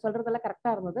நீங்க சொல்றதெல்லாம்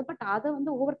கரெக்டா இருந்தது. பட் அதை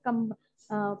வந்து ஓவர் கம்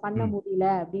பண்ண முடியல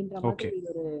அப்படின்ற மாதிரி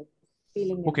ஒரு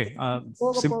ஃபீலிங்.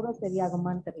 போக போக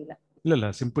சரியாகுமான்னு தெரியல. இல்ல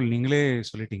சிம்பிள், நீங்களே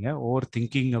சொல்லிட்டீங்க, ஓவர்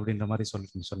திங்கிங் அப்படின்ற மாதிரி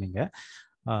சொன்னீங்க.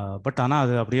 பட் ஆனா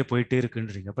அது அப்படியே போயிட்டே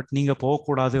இருக்குன்றீங்க. பட் நீங்க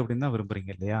போகக்கூடாது அப்படின்னு தான்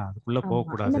விரும்புறீங்க இல்லையா? அதுக்குள்ள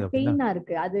போகக்கூடாது அப்படின்னா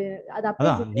இருக்கு. அது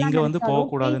அதான் நீங்க வந்து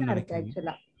போகக்கூடாதுன்னு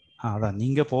நினைக்கிறீங்க. அதான்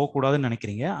நீங்க போகக்கூடாதுன்னு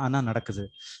நினைக்கிறீங்க, ஆனா நடக்குது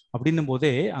அப்படின்னும்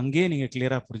போதே அங்கேயே நீங்க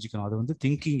கிளியரா புரிஞ்சுக்கணும். அது வந்து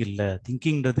திங்கிங் இல்லை.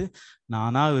 திங்கிங்கிறது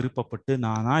நானா விருப்பப்பட்டு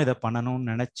நானா இதை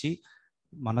பண்ணணும்னு நினைச்சு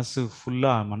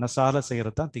மனசால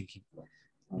செய்யறது தான் திங்கிங்.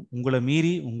 உங்களை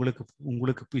மீறி உங்களுக்கு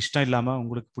உங்களுக்கு இஷ்டம் இல்லாம,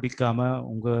 உங்களுக்கு பிடிக்காம,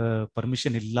 உங்க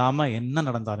பர்மிஷன் இல்லாம என்ன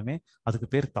நடந்தாலுமே அதுக்கு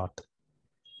பேர் தாட்.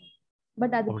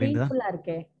 பட் அது பெயின்ஃபுல்லா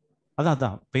இருக்கே.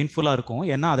 அதான் பெயின்ஃபுல்லா இருக்கும்.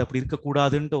 ஏன்னா அது அப்படி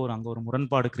இருக்கக்கூடாதுன்ட்டு அங்க ஒரு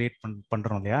முரண்பாடு கிரியேட்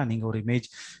பண்றோம் இல்லையா. நீங்க ஒரு இமேஜ்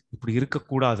இப்படி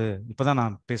இருக்கக்கூடாது, இப்பதான்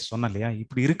நான் சொன்னேன் இல்லையா,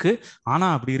 இப்படி இருக்கு ஆனா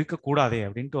அப்படி இருக்கக்கூடாதே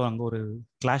அப்படின்ட்டு அங்க ஒரு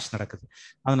கிளாஷ் நடக்குது.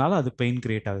 அதனால அது பெயின்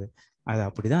கிரியேட் ஆகுது. அது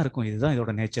அப்படிதான் இருக்கும், இதுதான்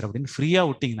இதோட நேச்சர் அப்படின்னு ஃப்ரீயா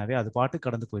விட்டீங்கன்னாவே அது பாட்டு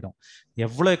கடந்து போயிடும்.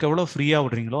 எவ்வளவுக்கு எவ்வளவு ஃப்ரீயா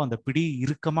விடுறீங்களோ அந்த பிடி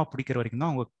இறுக்கமா பிடிக்கிற வரைக்கும்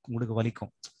தான் உங்களுக்கு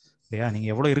வலிக்கும் இல்லையா. நீங்க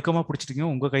எவ்வளவு இறுக்கமா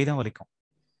பிடிச்சிட்டீங்களோ உங்க கை தான் வலிக்கும்.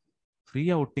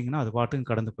 ஃப்ரீயா விட்டீங்கன்னா அது பாட்டுக்கு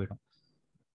கடந்து போயிடும்.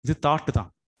 இது தாட்டு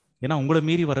தான். ஏன்னா உங்களை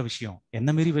மீறி வர விஷயம், என்ன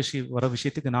மீறி வர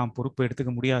விஷயத்துக்கு நான் பொறுப்பு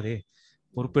எடுத்துக்க முடியாதே.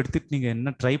 பொறுப்பு எடுத்துட்டு நீங்க என்ன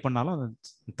ட்ரை பண்ணாலும் அது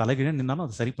தலைகீழ நின்னாலும்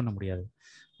அது சரி பண்ண முடியாது.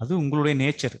 அது உங்களுடைய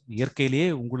நேச்சர். இயற்கையிலேயே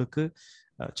உங்களுக்கு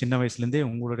சின்ன வயசுலேருந்தே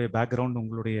உங்களுடைய பேக்ரவுண்ட்,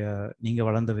 உங்களுடைய நீங்க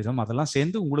வளர்ந்த விதம் அதெல்லாம்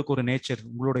சேர்ந்து உங்களுக்கு ஒரு நேச்சர்,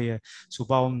 உங்களுடைய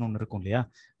சுபாவம்னு ஒன்று இருக்கும் இல்லையா.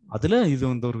 அதுல இது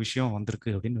வந்து ஒரு விஷயம் வந்திருக்கு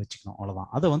அப்படின்னு வச்சுக்கணும், அவ்வளவுதான்.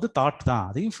 அதை வந்து தாட் தான்.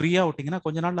 அதையும் ஃப்ரீயா விட்டீங்கன்னா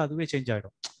கொஞ்ச நாள்ல அதுவே சேஞ்ச்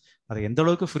ஆயிடும். அதை எந்த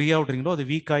அளவுக்கு ஃப்ரீயா விட்றீங்களோ அது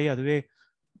வீக் ஆகி அதுவே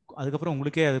அதுக்கப்புறம்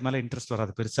உங்களுக்கே அது மேலே இன்ட்ரெஸ்ட்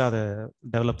வராது. பெருசாக அதை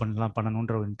டெவலப்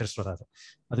பண்ணணுன்ற ஒரு இன்ட்ரெஸ்ட் வராது.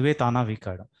 அதுவே தானாக வீக்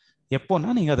ஆகிடும். எப்போன்னா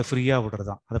நீங்கள் அதை ஃப்ரீயாக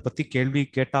விடுறதான். அதை பற்றி கேள்வி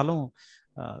கேட்டாலும்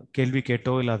கேள்வி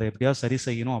கேட்டோ இல்லை அதை எப்படியாவது சரி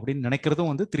செய்யணும் அப்படின்னு நினைக்கிறதும்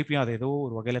வந்து திருப்பியும் அதை ஏதோ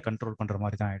ஒரு வகையில் கண்ட்ரோல் பண்ணுற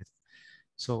மாதிரி தான் ஆயிடுது.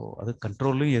 ஸோ அது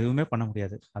கண்ட்ரோல்லையும் எதுவுமே பண்ண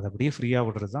முடியாது. அதை அப்படியே ஃப்ரீயாக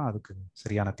விடுறது தான் அதுக்கு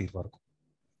சரியான தீர்வாக இருக்கும்.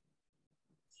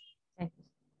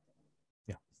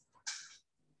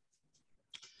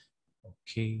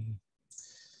 ஓகே.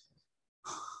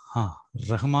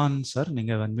 ரஹ்மான் சார்,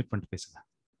 நீங்க அன்மியூட் பண்ணிட்டு பேசுங்க.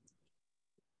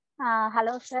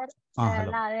 Hello sir.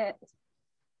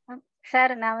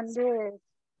 நான் வந்து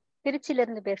திருச்சியில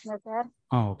இருந்து பேசுறேன் சார்.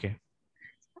 ஓகே.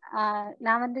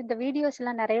 நான் வந்து இந்த வீடியோஸ்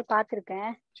எல்லாம் நிறைய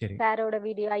பார்த்திருக்கேன். சாரோட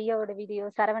வீடியோ, ஐயாவோட வீடியோ,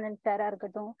 சரவணன் சாரா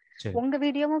இருக்கட்டும், உங்க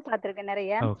வீடியோவும் பார்த்திருக்கேன்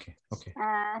நிறைய.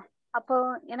 அப்போ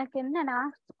எனக்கு என்னன்னா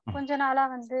கொஞ்ச நாளா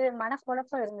வந்து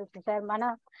மனக்குழப்பம் இருந்துச்சு சார்.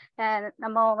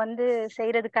 நம்ம வந்து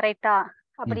செய்யறது கரெக்டா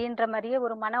அப்படின்ற மாதிரியே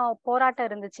ஒரு மன போராட்டம்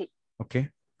இருந்துச்சு.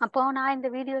 அப்போ நான் இந்த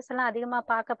வீடியோஸ் எல்லாம் அதிகமா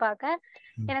பார்க்க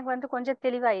எனக்கு வந்து கொஞ்சம்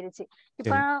தெளிவாயிருச்சு.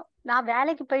 இப்ப நான்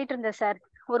வேலைக்கு போயிட்டு இருந்தேன் சார்.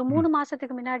 ஒரு 3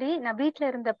 மாசத்துக்கு முன்னாடி நான் வீட்டுல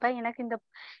இருந்தப்ப எனக்கு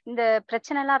இந்த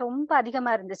பிரச்சனை எல்லாம் ரொம்ப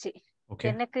அதிகமா இருந்துச்சு.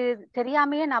 எனக்கு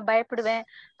தெரியாமயே நான் பயப்படுவேன்,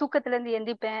 தூக்கத்துல இருந்து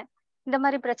எந்திப்பேன். இந்த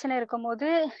மாதிரி பிரச்சனை இருக்கும் போது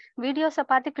வீடியோஸை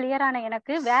பார்த்து கிளியரான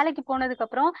எனக்கு வேலைக்கு போனதுக்கு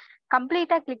அப்புறம்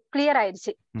கம்ப்ளீட்டா கிளியர்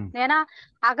ஆயிடுச்சு. ஏன்னா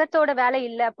அகத்தோட வேலை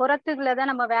இல்ல,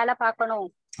 புறத்துக்குள்ளதான் நம்ம வேலை பார்க்கணும்,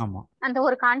 அந்த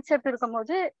ஒரு கான்செப்ட் இருக்கும்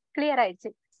போது கிளியர்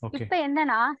ஆயிடுச்சு. இப்ப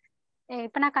என்னன்னா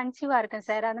இப்ப நான் கன்சீவா இருக்கேன்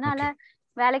சார். அதனால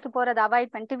வேலைக்கு போறதை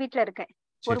அவாய்ட் பண்ணிட்டு வீட்டுல இருக்கேன்.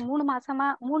 ஒரு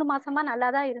 3 மாசமா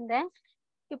நல்லாதான் இருந்தேன்.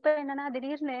 இப்ப என்னன்னா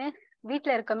திடீர்னு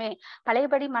வீட்டுல இருக்கமே,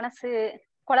 பழையபடி மனசு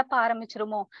குழப்ப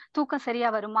ஆரம்பிச்சிருமோ, தூக்கம் சரியா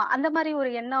வருமா, அந்த மாதிரி ஒரு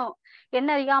என்ன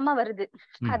அறியாம வருது.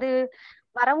 அது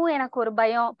வரவும் எனக்கு ஒரு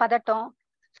பயம், பதட்டம்.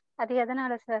 அது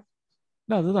எதனால சார்?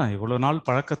 அதுதான் இவ்வளவு நாள்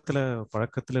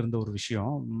பழக்கத்துல இருந்த ஒரு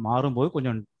விஷயம் மாறும்போது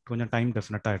கொஞ்சம் டைம்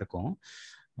டெஃபினட்டா எடுக்கும்.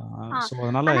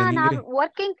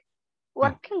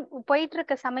 ஒர்க்கிங் போயிட்டு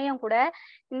இருக்க சமயம் கூட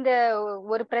இந்த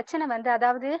ஒரு பிரச்சனை வந்து,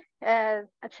 அதாவது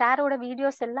சாரோட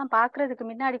வீடியோஸ் எல்லாம் பாக்குறதுக்கு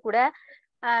முன்னாடி கூட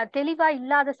தெளிவா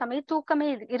இல்லாத சமயம் தூக்கமே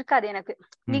இருக்காது எனக்கு.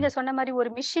 நீங்க சொன்ன மாதிரி ஒரு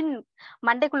மிஷின்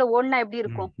மண்டைக்குள்ள ஓடுனா எப்படி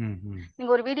இருக்கும்,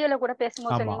 நீங்க ஒரு வீடியோல கூட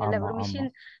பேசும்போது சொன்னீங்கல்ல, ஒரு மிஷின்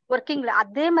ஒர்க்கிங்ல,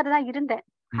 அதே மாதிரிதான் இருந்தேன்.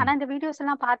 ஆனா இந்த வீடியோஸ்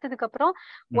எல்லாம் பார்த்ததுக்கு அப்புறம்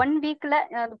 1 வீக்ல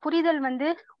புரிதல் வந்து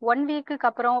 1 வீக்குக்கு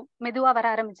அப்புறம் மெதுவா வர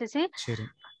ஆரம்பிச்சிச்சு.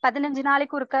 15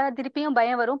 நாளைக்கு ஒருக்க திருப்பியும்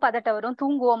பயம் வரும், பதட்டம் வரும்,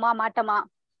 தூங்குவோமா மாட்டோமா,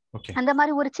 அந்த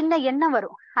மாதிரி ஒரு சின்ன எண்ணம்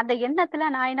வரும். அந்த எண்ணத்துல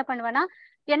நான் என்ன பண்ணுவேன்னா,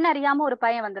 என்ன அறியாம ஒரு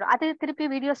பயம் வந்துடும். அது திருப்பி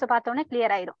வீடியோஸ் பார்த்தோன்னே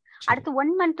கிளியர் ஆயிடும். அடுத்து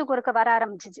 1 மந்த்துக்கு ஒருக்க வர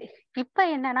ஆரம்பிச்சிச்சு. இப்ப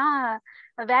என்னன்னா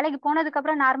வேலைக்கு போனதுக்கு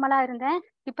அப்புறம் நார்மலா இருந்தேன்.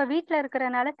 இப்ப வீட்டுல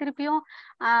இருக்கிறதுனால திருப்பியும்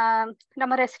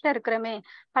நம்ம ரெஸ்ட்ல இருக்கிறோமே,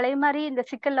 பழைய மாதிரி இந்த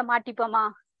சிக்கல்ல மாட்டிப்போமா,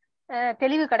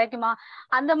 தெளிவு கிடைக்குமா,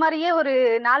 அந்த மாதிரியே ஒரு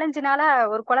 4-5 நாளா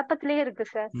ஒரு குழப்பத்திலேயே இருக்கு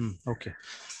சார். ஓகே.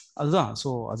 அதுதான். ஸோ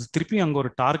அது திருப்பி அங்கே ஒரு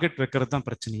டார்கெட் வைக்கிறது தான்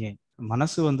பிரச்சனையே.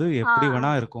 மனசு வந்து எப்படி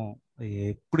வேணா இருக்கும்,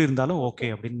 எப்படி இருந்தாலும் ஓகே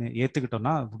அப்படின்னு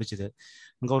ஏற்றுக்கிட்டோம்னா முடிச்சுது.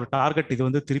 அங்கே ஒரு டார்கெட், இது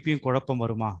வந்து திருப்பியும் குழப்பம்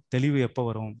வருமா, தெளிவு எப்போ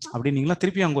வரும் அப்படின்னீங்களா,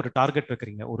 திருப்பியும் அங்கே ஒரு டார்கெட்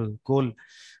வைக்கிறீங்க, ஒரு கோல்,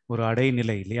 ஒரு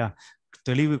அடைநிலை இல்லையா.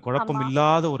 தெளிவு, குழப்பம்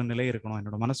இல்லாத ஒரு நிலை இருக்கணும்,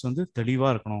 என்னோட மனசு வந்து தெளிவா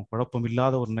இருக்கணும், குழப்பம்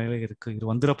இல்லாத ஒரு நிலை இருக்கு, இது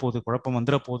வந்துட போகுது, குழப்பம்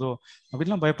வந்துட போதோ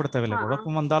அப்படின்லாம் பயப்பட தேவையில்லை.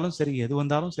 குழப்பம் வந்தாலும் சரி, எது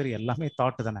வந்தாலும் சரி, எல்லாமே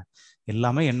தாட்டு தானே,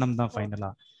 எல்லாமே எண்ணம் தான்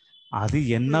ஃபைனலா. அது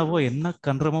என்னவோ என்ன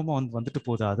கன்றமோ வந்துட்டு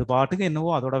போகுது, அது பாட்டுக்கு என்னவோ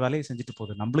அதோட வேலையை செஞ்சுட்டு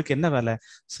போகுது. நம்மளுக்கு என்ன வேலை,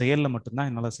 செயல்ல மட்டும்தான்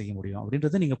என்னால செய்ய முடியும்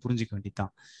அப்படின்றத நீங்க புரிஞ்சுக்க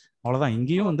வேண்டியதுதான். அவ்வளவுதான்.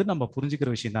 இங்கேயும் வந்து நம்ம புரிஞ்சுக்கிற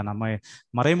விஷயம் தான். நம்ம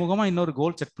மறைமுகமா இன்னொரு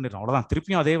கோல் செட் பண்ணிடுறோம், அவ்வளவுதான்.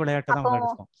 திருப்பியும் அதே விளையாட்டை தான்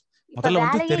விளையாடுறோம். முதல்ல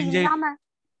வந்து தெரிஞ்சே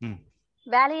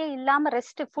வேலையே இல்லாம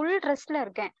ரெஸ்ட், ஃபுல் ரெஸ்ட்ல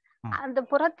இருக்கேன். அந்த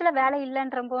புறத்துல வேலை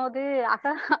இல்லைன்ற போது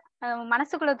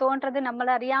மனசுக்குள்ள தோன்றது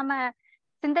நம்மள அறியாம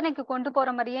சிந்தனைக்கு கொண்டு போற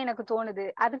மாதிரியே எனக்கு தோணுது.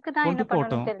 அதுக்குதான் என்ன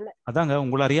பண்ணணும் தெரியல. அதாங்க,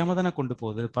 உங்களை அறியாம தானே கொண்டு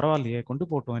போகுது. பரவாயில்லையே, கொண்டு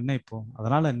போட்டோம், என்ன இப்போ,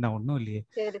 அதனால என்ன, ஒன்றும் இல்லையே,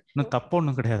 இன்னும் தப்பு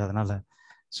ஒன்றும் கிடையாது அதனால.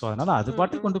 ஸோ அதனால அது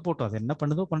பாட்டு கொண்டு போட்டோம், அது என்ன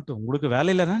பண்ணுதோ பண்ணிட்டு. உங்களுக்கு வேலை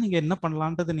இல்லைன்னா நீங்க என்ன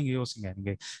பண்ணலான்றது நீங்க யோசிங்க.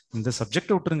 நீங்க இந்த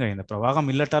சப்ஜெக்ட் விட்டுருங்க. இந்த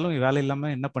பிரவாகம் இல்லாட்டாலும் வேலை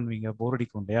இல்லாம என்ன பண்ணுவீங்க, போர்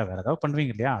அடிக்கும் இல்லையா, வேற ஏதாவது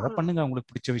பண்ணுவீங்க இல்லையா, அதை பண்ணுங்க.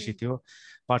 உங்களுக்கு பிடிச்ச விஷயத்தையோ,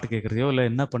 பாட்டு கேட்கறதையோ, இல்லை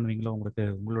என்ன பண்ணுவீங்களோ, உங்களுக்கு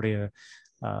உங்களுடைய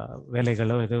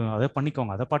வேலைகளோ எதுவும் அதை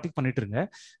பண்ணிக்கோங்க. அதை பாட்டுக்கு பண்ணிட்டு இருங்க.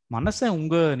 மனசை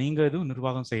நீங்க எதுவும்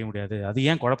நிர்வாகம் செய்ய முடியாது. அது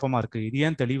ஏன் குழப்பமா இருக்கு, இது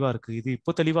ஏன் தெளிவா இருக்கு, இது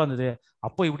இப்போ தெளிவா இருந்தது,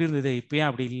 அப்போ இப்படி இருந்தது, இப்போ ஏன்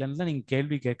அப்படி இல்லைன்னு நீங்க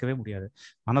கேள்வி கேட்கவே முடியாது.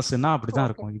 மனசுன்னா அப்படிதான்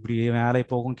இருக்கும். இப்படி மேலே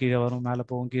போகும் கீழே வரும், மேலே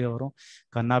போகும் கீழே வரும்,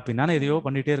 கண்ணா பின்னான்னு எதையோ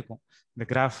பண்ணிட்டே இருக்கும். இந்த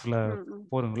கிராஃப்ல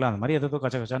போறீங்களா, அந்த மாதிரி எதோ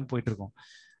கச்சா கச்சான்னு போயிட்டு இருக்கும்.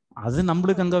 அது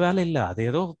நம்மளுக்கு அங்க வேலை இல்லை,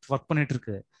 அது ஏதோ ஒர்க் பண்ணிட்டு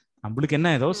இருக்கு. நம்மளுக்கு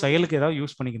என்ன, ஏதோ செயலுக்கு ஏதாவது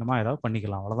யூஸ் பண்ணிக்கணுமா, ஏதாவது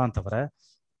பண்ணிக்கலாம், அவ்வளவுதான். தவிர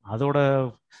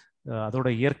அதோட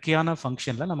இயற்கையான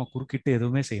ஃபங்க்ஷன்ல நம்ம குறுக்கிட்டு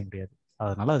எதுவுமே செய்ய முடியாது.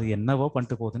 அதனால அது என்னவோ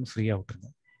பண்ணிட்டு போகுதுன்னு ஃப்ரீயா விட்டுருங்க.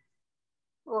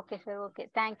 Okay sir, okay,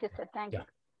 thank you sir, thank you.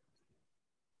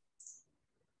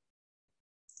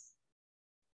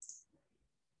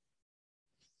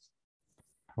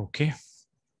 Okay,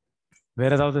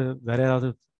 வேற ஏதாவது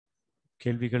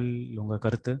கேள்விகள், உங்க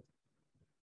கருத்து?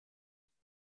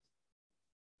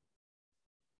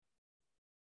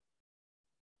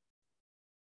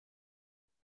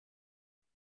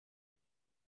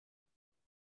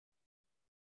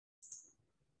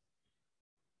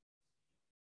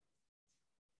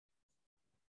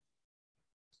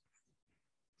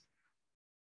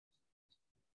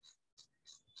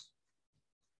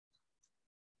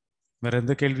 வேற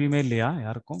எந்த கேள்வியுமே இல்லையா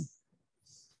யாருக்கும்?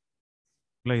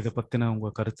 இல்லை, இதை பத்தின உங்க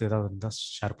கருத்து ஏதாவது இருந்தா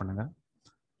ஷேர் பண்ணுங்க.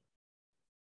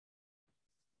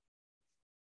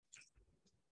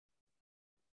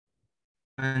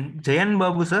 ஜெயன்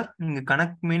பாபு சார், நீங்க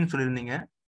கனெக்ட் மீன்னு சொல்லியிருந்தீங்க.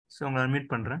 ஸோ உங்களை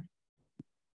மீட் பண்றேன்.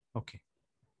 ஓகே,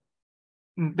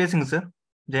 பேசுங்க sir.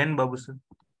 Jayan Babu sir.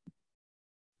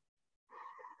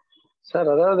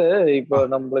 Sir, அதாவது இப்போ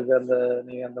நம்மளுக்கு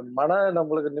நீங்க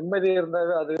நம்மளுக்கு நிம்மதி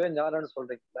இருந்தாவே அதுவே ஞானம்னு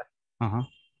சொல்றீங்களா?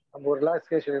 நம்ம ஒரு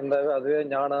ரிலாக்ஸேஷன் இருந்தாவே அதுவே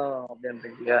ஞானம்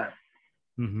அப்படின்றீங்க.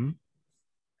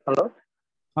 ஹலோ,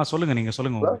 சொல்லுங்க, நீங்க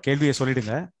சொல்லுங்க, கேள்வியை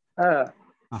சொல்லிடுங்க.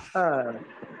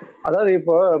 அதாவது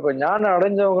இப்போ ஞானம்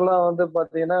அடைஞ்சவங்க எல்லாம் வந்து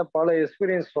பாத்தீங்கன்னா பல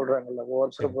எக்ஸ்பீரியன்ஸ் சொல்றாங்கல்ல.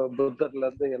 ஒவ்வொருத்தர் புத்தர்ல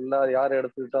இருந்து யார்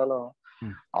எடுத்துக்கிட்டாலும்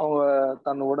அவங்க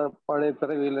தன்னோட பழைய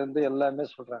பிறவியில இருந்து எல்லாமே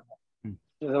சொல்றாங்க.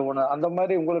 அந்த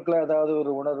மாதிரி உங்களுக்கு ஏதாவது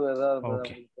ஒரு உணர்வு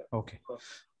ஏதாவது?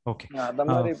 அந்த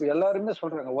மாதிரி இப்ப எல்லாருமே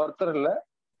சொல்றாங்க, ஒருத்தர் இல்ல,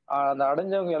 அந்த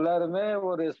அடைஞ்சவங்க எல்லாருமே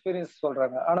ஒரு எக்ஸ்பீரியன்ஸ்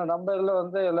சொல்றாங்க. ஆனா நம்ம இதுல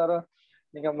வந்து எல்லாரும்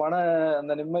நீங்க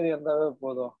அந்த நிம்மதி இருந்தாவே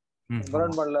போதும்,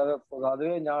 முரண்பாடாவே போதும்,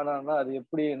 அதுவே ஞானம்னா அது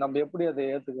எப்படி, நம்ம எப்படி அதை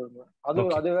ஏத்துக்கணும்?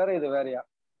 அது வேற, இது வேறையா?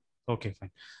 Okay,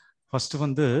 fine. ஃபர்ஸ்ட்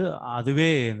வந்து அதுவே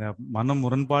இந்த மன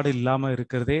முரண்பாடு இல்லாம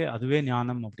இருக்கிறதே அதுவே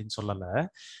ஞானம் அப்படின்னு சொல்லல.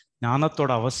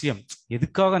 ஞானத்தோட அவசியம்,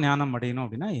 எதுக்காக ஞானம் அடையணும்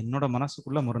அப்படின்னா, என்னோட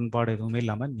மனசுக்குள்ள முரண்பாடு எதுவுமே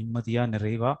இல்லாம நிம்மதியா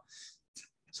நிறைவா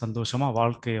சந்தோஷமா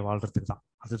வாழ்க்கையை வாழ்றதுக்கு தான்.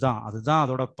 அதுதான்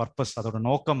அதோட பர்பஸ், அதோட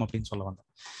நோக்கம் அப்படின்னு சொல்ல வந்தோம்.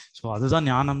 ஸோ அதுதான்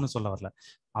ஞானம்னு சொல்ல வரல,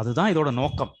 அதுதான் இதோட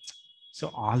நோக்கம். ஸோ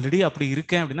ஆல்ரெடி அப்படி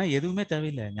இருக்கேன் அப்படின்னா எதுவுமே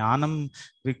தேவையில்லை. ஞானம்,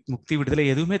 முக்தி, விடுதலை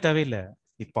எதுவுமே தேவையில்லை.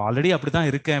 இப்போ ஆல்ரெடி அப்படிதான்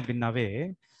இருக்கேன் அப்படின்னாவே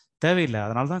தேவையில்லை.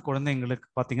 அதனாலதான் குழந்தைங்களுக்கு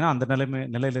பார்த்தீங்கன்னா அந்த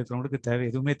நிலையில இருக்கிறவங்களுக்கு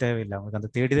எதுவுமே தேவையில்லை. அவங்களுக்கு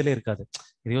அந்த தேடிதலே இருக்காது,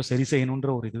 எதையோ சரி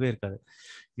செய்யணுன்ற ஒரு இதுவே இருக்காது.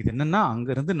 இது என்னன்னா,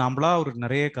 அங்கிருந்து நம்மளா ஒரு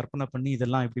நிறைய கற்பனை பண்ணி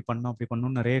இதெல்லாம் இப்படி பண்ணோம் அப்படி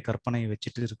பண்ணணும் நிறைய கற்பனையை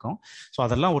வச்சுட்டு இருக்கோம். ஸோ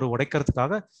அதெல்லாம்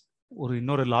உடைக்கிறதுக்காக ஒரு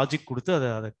இன்னொரு லாஜிக் கொடுத்து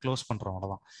அதை க்ளோஸ் பண்றோம்,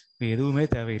 அவ்வளவுதான். எதுவுமே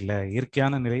தேவையில்லை,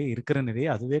 இயற்கையான நிலையை, இருக்கிற நிலையை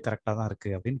அதுவே கரெக்டாக தான் இருக்கு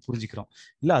அப்படின்னு புரிஞ்சுக்கிறோம்.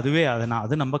 இல்லை அதுவே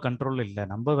அது நம்ம கண்ட்ரோல்ல இல்லை,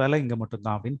 நம்ம வேலை இங்க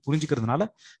மட்டும்தான் அப்படின்னு புரிஞ்சுக்கிறதுனால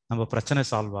நம்ம பிரச்சனை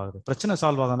சால்வ் ஆகுது. பிரச்சனை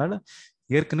சால்வ் ஆகுறதுனால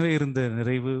ஏற்கனவே இருந்த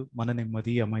நிறைவு, மன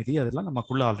நிம்மதி, அமைதி அதெல்லாம்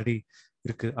நமக்குள்ள ஆல்ரெடி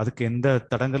இருக்கு. அதுக்கு எந்த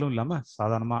தடங்களும் இல்லாம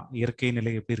சாதாரணமா இயற்கை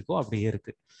நிலை எப்படி இருக்கோ அப்படியே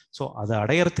இருக்கு. ஸோ அதை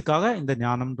அடையறதுக்காக இந்த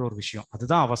ஞானம்ன்ற ஒரு விஷயம்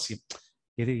அதுதான் அவசியம்.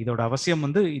 இதோட அவசியம்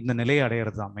வந்து இந்த நிலையை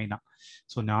அடையிறது தான் மெயினா.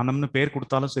 ஸோ ஞானம்னு பேர்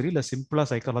கொடுத்தாலும் சரி, இல்லை சிம்பிளா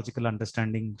சைக்காலஜிக்கல்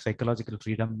அண்டர்ஸ்டாண்டிங், சைக்காலஜிக்கல்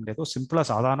ஃப்ரீடம், ஏதோ சிம்பிளா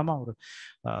சாதாரணமா ஒரு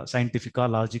சயின்டிஃபிக்கா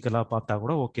லாஜிக்கலா பார்த்தா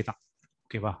கூட ஓகே தான்.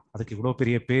 ஓகேவா? அதுக்கு இவ்வளோ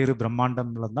பெரிய பேரு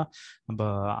பிரம்மாண்டம்ல தான் நம்ம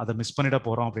அதை மிஸ் பண்ணிட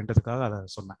போறோம் அப்படின்றதுக்காக அதை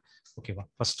சொன்னேன். ஓகேவா?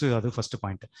 First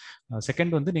point.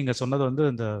 செகண்ட் வந்து நீங்க சொன்னது வந்து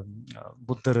இந்த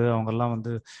புத்தர் அவங்கெல்லாம்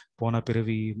வந்து போன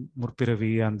பிறவி,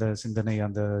 முற்பிறவி, அந்த சிந்தனை,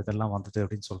 அந்த இதெல்லாம் வந்தது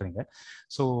அப்படின்னு சொல்றீங்க.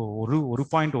 ஸோ ஒரு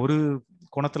பாயிண்ட், ஒரு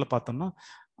கோணத்துல பார்த்தோம்னா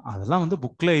அதெல்லாம் வந்து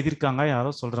புக்ல எழுதியிருக்காங்க,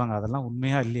 யாரோ சொல்றாங்க, அதெல்லாம்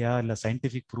உண்மையா இல்லையா, இல்ல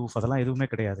சயின்டிபிக் ப்ரூஃப் அதெல்லாம் எதுவுமே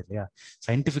கிடையாது இல்லையா.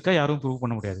 சயின்டிஃபிக்கா யாரும் ப்ரூவ்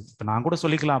பண்ண முடியாது. இப்போ நான் கூட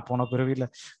சொல்லிக்கலாம், போன பிறவியில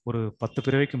ஒரு 10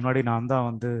 பிறவிக்கு முன்னாடி நான் தான்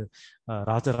வந்து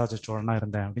ராஜராஜ சோழனா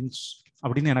இருந்தேன்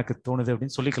அப்படின்னு எனக்கு தோணுது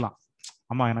அப்படின்னு சொல்லிக்கலாம்.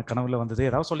 ஆமா எனக்கு கனவுல வந்தது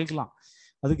ஏதாவது சொல்லிக்கலாம்.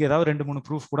 அதுக்கு ஏதாவது 2-3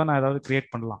 ப்ரூஃப் கூட நான் ஏதாவது கிரியேட்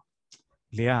பண்ணலாம்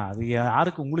இல்லையா. அது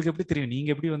யாருக்கு, உங்களுக்கு எப்படி தெரியும்? நீங்க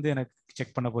எப்படி வந்து எனக்கு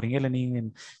செக் பண்ண போறீங்க? இல்லை நீங்க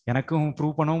எனக்கும்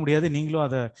ப்ரூவ் பண்ணவும் முடியாது, நீங்களும்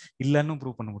அதை இல்லைன்னு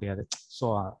ப்ரூவ் பண்ண முடியாது. ஸோ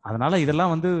அதனால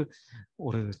இதெல்லாம் வந்து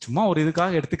ஒரு சும்மா ஒரு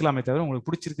இதுக்காக எடுத்துக்கலாமே தவிர, உங்களுக்கு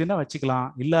பிடிச்சிருக்குன்னா வச்சுக்கலாம்,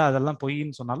 இல்லை அதெல்லாம்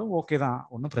பொய்ன்னு சொன்னாலும் ஓகே தான்,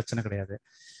 ஒன்றும் பிரச்சனை கிடையாது.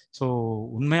 ஸோ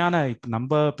உண்மையான இப்போ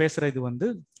நம்ம பேசுற இது வந்து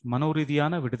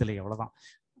மனோரீதியான விடுதலை, அவ்வளோதான்.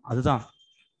 அதுதான்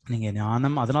நீங்க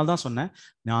ஞானம். அதனால தான் சொன்னேன்,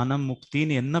 ஞானம்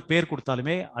முக்தின்னு என்ன பேர்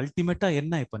கொடுத்தாலுமே அல்டிமேட்டா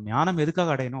என்ன, இப்ப ஞானம்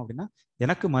எதுக்காக அடையணும் அப்படின்னா,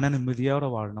 எனக்கு மன நிம்மதியோட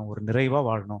வாழணும், ஒரு நிறைவா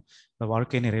வாழணும், இந்த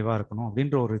வாழ்க்கை நிறைவா இருக்கணும்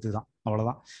அப்படின்ற ஒரு இதுதான்,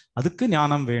 அவ்வளவுதான். அதுக்கு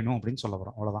ஞானம் வேணும் அப்படின்னு சொல்ல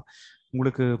வரோம், அவ்வளவுதான்.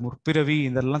 உங்களுக்கு முற்பிறவி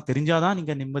இதெல்லாம் தெரிஞ்சாதான்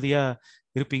நீங்க நிம்மதியா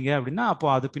இருப்பீங்க அப்படின்னா, அப்போ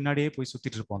அது பின்னாடியே போய்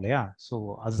சுத்திட்டு இருப்போம் இல்லையா. ஸோ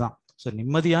அதுதான். ஸோ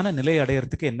நிம்மதியான நிலை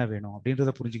அடையிறதுக்கு என்ன வேணும்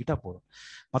அப்படின்றத புரிஞ்சுக்கிட்டா போதும்.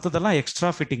 மற்றதெல்லாம் எக்ஸ்ட்ரா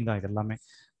ஃபிட்டிங் தான். இது எல்லாமே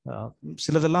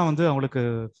சிலதெல்லாம் வந்து அவங்களுக்கு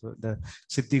இந்த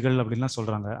சித்திகள் அப்படின்லாம்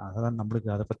சொல்றாங்க, அதெல்லாம் நம்மளுக்கு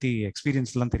அதை பத்தி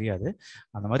எக்ஸ்பீரியன்ஸ்லாம் தெரியாது.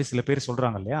 அந்த மாதிரி சில பேர்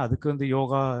சொல்றாங்க இல்லையா, அதுக்கு வந்து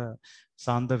யோகா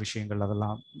சார்ந்த விஷயங்கள்,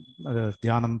 அதெல்லாம்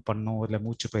தியானம் பண்ணும், இல்லை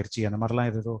மூச்சு பயிற்சி அந்த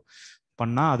மாதிரிலாம் ஏதோ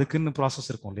பண்ணா அதுக்குன்னு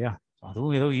ப்ராசஸ் இருக்கும் இல்லையா.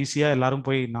 அதுவும் ஏதோ ஈஸியா எல்லாரும்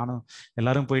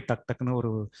போய் டக் டக்குன்னு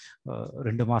ஒரு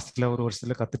 2 மாசத்துல 1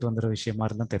 வருஷத்துல கத்துட்டு வந்துற விஷயமா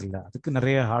இருந்தால் தெரியல. அதுக்கு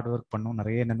நிறைய ஹார்ட் ஒர்க் பண்ணும்,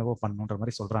 நிறைய என்னென்னவோ பண்ணுன்ற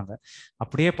மாதிரி சொல்றாங்க.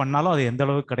 அப்படியே பண்ணாலும் அது எந்த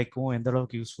அளவுக்கு கிடைக்கும், எந்த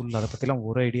அளவுக்கு யூஸ்ஃபுல், அதை பத்திலாம்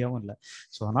ஒரு ஐடியாவும் இல்லை.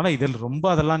 ஸோ அதனால இதில் ரொம்ப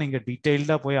அதெல்லாம் நீங்க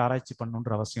டீட்டெயில்டா போய் ஆராய்ச்சி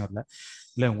பண்ணணுன்ற அவசியம்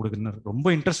இல்லை உங்களுக்கு ரொம்ப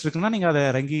இன்ட்ரெஸ்ட் இருக்குன்னா நீங்க அதை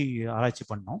இறங்கி ஆராய்ச்சி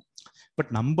பண்ணணும்.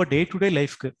 பட் நம்ம டே டு டே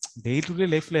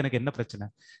லைஃப்ல எனக்கு என்ன பிரச்சனை,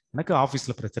 எனக்கு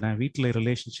ஆஃபீஸில் பிரச்சனை, வீட்டில்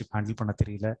ரிலேஷன்ஷிப் ஹேண்டில் பண்ண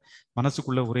தெரியல,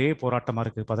 மனசுக்குள்ள ஒரே போராட்டமா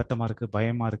இருக்கு, பதட்டமா இருக்கு,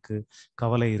 பயமா இருக்கு,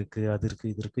 கவலை இருக்கு, அது இருக்கு,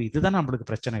 இது இருக்கு, இதுதான் நம்மளுக்கு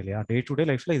பிரச்சனை இல்லையா. டே டு டே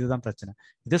லைஃப்ல இதுதான் பிரச்சனை.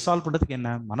 இதை சால்வ் பண்றதுக்கு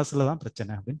என்ன, மனசுல தான்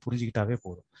பிரச்சனை அப்படின்னு புரிஞ்சுக்கிட்டாவே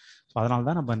போதும். ஸோ அதனால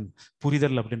தான் நம்ம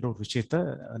புரிதல் அப்படின்ற ஒரு விஷயத்த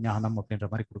ஞானம் அப்படின்ற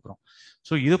மாதிரி கொடுக்குறோம்.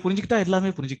 ஸோ இதை புரிஞ்சுக்கிட்டா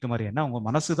எல்லாமே புரிஞ்சுக்கிட்ட மாதிரி. ஏன்னா உங்க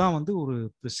மனசு தான் வந்து ஒரு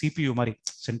CPU மாதிரி,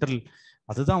 சென்ட்ரல்,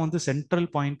 அதுதான் வந்து சென்ட்ரல்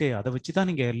பாயிண்டே. அதை வச்சுதான்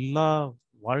நீங்க எல்லா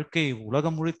வாழ்க்கை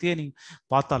உலகம் முழுத்தே நீங்க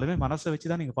பார்த்தாலுமே மனசை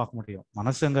வச்சுதான் நீங்க பார்க்க முடியும்.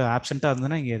 மனசு அங்க ஆப்சென்டா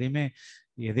இருந்ததுன்னா நீங்க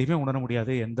எதையுமே உணர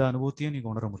முடியாது, எந்த அனுபவத்தையும் நீங்க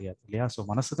உணர முடியாது இல்லையா. ஸோ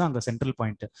மனசு தான் அங்க சென்ட்ரல்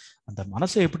பாயிண்ட். அந்த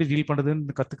மனசை எப்படி டீல்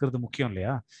பண்றதுன்னு கத்துக்கிறது முக்கியம்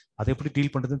இல்லையா. அதை எப்படி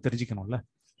டீல் பண்றதுன்னு தெரிஞ்சுக்கணும்ல.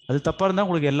 அது தப்பா இருந்தா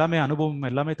உங்களுக்கு எல்லாமே அனுபவம்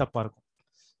எல்லாமே தப்பா இருக்கும்.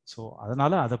 ஸோ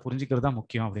அதனால அதை புரிஞ்சுக்கிறது தான்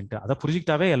முக்கியம் அப்படின்ட்டு. அதை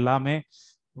புரிஞ்சுக்கிட்டாவே எல்லாமே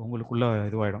உங்களுக்குள்ள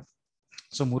இதுவாயிடும்.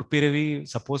 ஸோ முற்பிறவி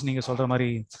சப்போஸ் நீங்க சொல்ற மாதிரி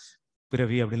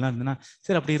பிறவி அப்படின்லாம் இருந்ததுன்னா,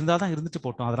 சரி அப்படி இருந்தாதான் இருந்துட்டு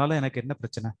போட்டோம், அதனால எனக்கு என்ன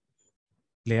பிரச்சனை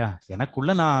இல்லையா.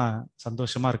 எனக்குள்ள நான்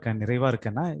சந்தோஷமா இருக்கேன், நிறைவா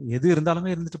இருக்கேன்னா எது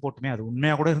இருந்தாலுமே இருந்துட்டு போட்டுமே, அது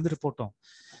உண்மையா கூட இருந்துட்டு போட்டோம்.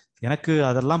 எனக்கு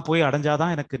அதெல்லாம் போய்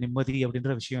அடைஞ்சாதான் எனக்கு நிம்மதி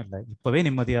அப்படின்ற விஷயம் இல்லை. இப்பவே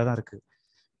நிம்மதியா தான் இருக்கு,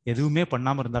 எதுவுமே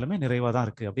பண்ணாம இருந்தாலுமே நிறைவா தான்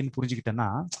இருக்கு அப்படின்னு புரிஞ்சுக்கிட்டேன்னா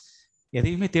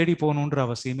எதையுமே தேடி போகணுன்ற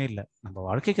அவசியமே இல்லை. நம்ம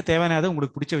வாழ்க்கைக்கு தேவையானதை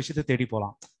உங்களுக்கு பிடிச்ச விஷயத்த தேடி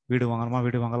போகலாம். வீடு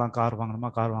வாங்கலாம், கார்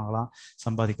வாங்கலாம்,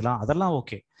 சம்பாதிக்கலாம், அதெல்லாம்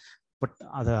ஓகே. பட்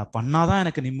அதை பண்ணாதான்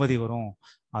எனக்கு நிம்மதி வரும்,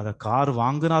 அதை கார்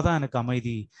வாங்கினாதான் எனக்கு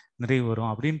அமைதி நிறைவு வரும்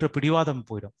அப்படின்ற பிடிவாதம்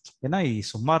போயிடும். ஏன்னா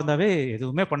சும்மா இருந்தாவே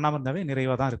எதுவுமே பண்ணாம இருந்தாவே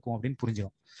நிறைவா தான் இருக்கும் அப்படின்னு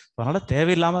புரிஞ்சிடும். அதனால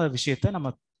தேவையில்லாம விஷயத்த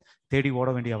நம்ம தேடி ஓட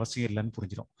வேண்டிய அவசியம் இல்லைன்னு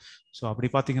புரிஞ்சிடும். ஸோ அப்படி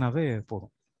பார்த்தீங்கன்னாவே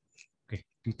போதும். ஓகே,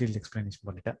 டீட்டெயில் எக்ஸ்பிளனேஷன்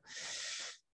பண்ணிட்டேன்.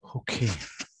 ஓகே,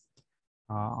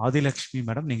 ஆதிலட்சுமி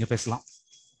மேடம் நீங்க பேசலாம்.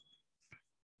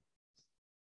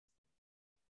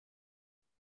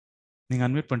 நீங்க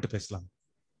அன்மியூட் பண்ணிட்டு பேசலாம்.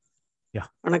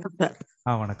 வணக்கம் சார்.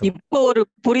 வணக்கம். இப்போ ஒரு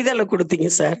புரிதலை கொடுத்தீங்க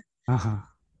சார்.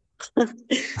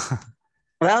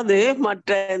 அதாவது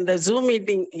மற்ற இந்த ஜூம்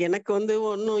மீட்டிங் எனக்கு வந்து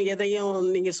ஒன்னும் எதையும்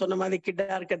நீங்க சொன்ன மாதிரி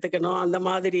கிட்டா கத்துக்கணும் அந்த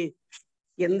மாதிரி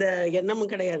எந்த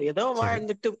எண்ணமும் கிடையாது. ஏதோ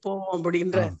வாழ்ந்துட்டு போவோம்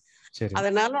அப்படின்ற,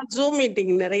 அதனால ஜூம்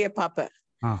மீட்டிங் நிறைய பார்ப்பேன்.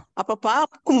 அப்ப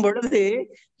பார்க்கும் பொழுது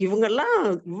இவங்க எல்லாம்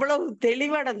இவ்வளவு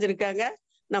தெளிவடைஞ்சிருக்காங்க.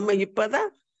 நம்ம இப்பதான்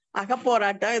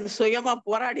அகப்போராட்டம், இது சுயமா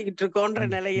போராடிக்கிட்டு இருக்கோன்ற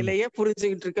நிலையிலேயே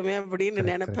புரிஞ்சுக்கிட்டு இருக்கமே அப்படின்னு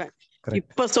நினைப்பேன்.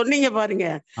 இப்ப சொன்னீங்க பாருங்க,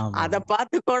 அத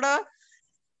பார்த்து கூட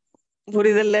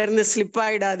புரிதல்ல இருந்து ஸ்லிப்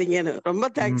ஆயிடாதீங்கன்னு. ரொம்ப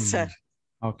thanks sir.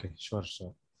 Okay, sure.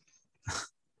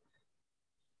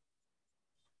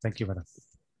 Thank you madam.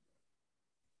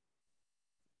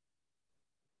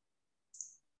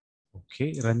 Okay,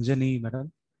 Ranjani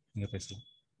madam நீங்க பேசலாம்.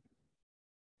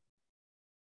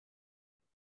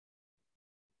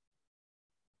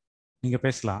 நீங்க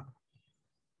பேசலாம்.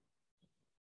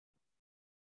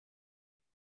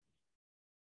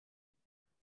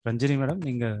 ரஞ்சனி மேடம்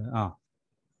நீங்க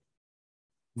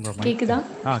கேக்குதா?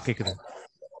 கேக்குது.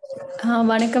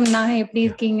 வணக்கம், நான் எப்படி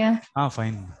இருக்கீங்க?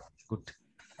 Fine, good.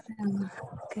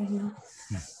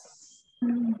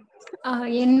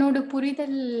 என்னோட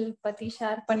புரிதல் பத்தி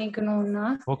ஷேர் பண்ணிக்கணும்னா,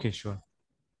 ஓகே ஷூர்.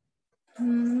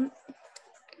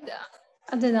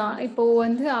 அதுதான் இப்போ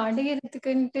வந்து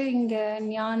அடையறதுக்குன்ட்டு இங்க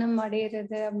ஞானம்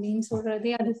அடையிறது அப்படின்னு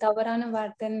சொல்றதே அது தவறான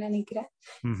வார்த்தைன்னு நினைக்கிறேன்.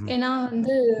 ஏன்னா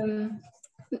வந்து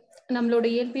நம்மளோட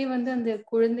இயல்பே வந்து அந்த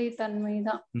குழந்தை தன்மை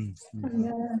தான், அந்த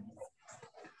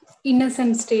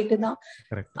இன்னசென்ட் ஸ்டேட் தான்.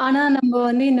 ஆனா நம்ம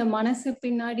வந்து இந்த மனசு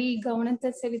பின்னாடி கவனத்தை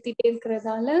செலுத்திட்டே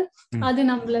இருக்கிறதால அது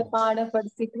நம்மள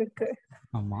பாடப்படுத்திட்டு இருக்கு.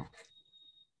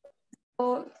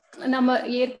 நம்ம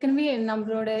ஏற்கனவே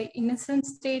நம்மளோட இன்னசென்ட்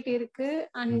ஸ்டேட் இருக்கு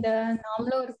அண்ட்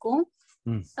நாமளும் இருக்கோம்.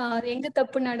 எங்க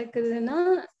தப்பு நடக்குதுன்னா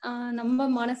நம்ம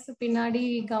மனசு பின்னாடி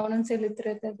கவனம்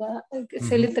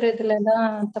செலுத்துறதுலதான்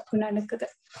தப்பு நடக்குது.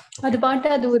 அது பாட்டு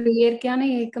அது ஒரு இயற்கையான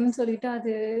இயக்கம்னு சொல்லிட்டு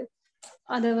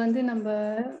அத வந்து நம்ம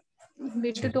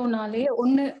விட்டுட்டோம்னாலே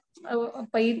ஒண்ணு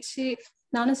பயிற்சி.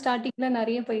 நானும் ஸ்டார்டிங்ல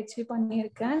நிறைய பயிற்சி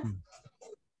பண்ணியிருக்கேன்.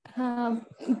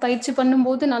 பயிற்சி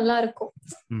பண்ணும்போது நல்லா இருக்கும்,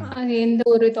 எந்த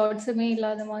ஒரு தாட்ஸுமே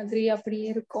இல்லாத மாதிரி அப்படியே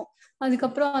இருக்கும்.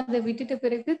 அதுக்கப்புறம் அதை விட்டுட்ட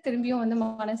பிறகு திரும்பியும் வந்து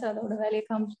மனசு அதோட வேலையை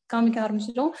காமிக்க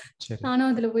ஆரம்பிச்சிடும். நானும்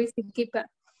அதுல போய் சிக்கிப்பேன்.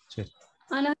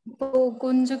 ஆனா இப்போ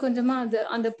கொஞ்சம் கொஞ்சமா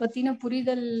அந்த பத்தின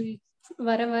புரிதல்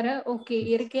வர வர ஓகே,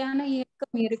 இயற்கையான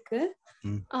இயக்கம் இருக்கு,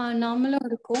 நாமளும்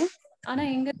இருக்கோம். ஆனா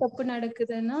எங்க தப்பு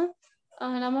நடக்குதுன்னா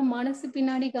நம்ம மனசு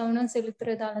பின்னாடி கவனம்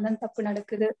செலுத்துறதாலதான் தப்பு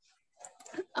நடக்குது.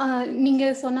 நீங்க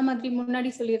சொன்ன மாதிரி முன்னாடி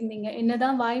சொல்லியிருந்தீங்க,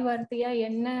 என்னதான் வாய் வார்த்தையா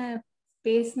என்ன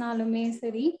பேசினாலுமே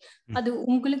சரி, அது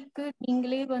உங்களுக்கு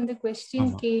நீங்களே வந்து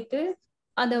குவெஸ்டின் கேட்டு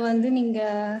அத வந்து நீங்க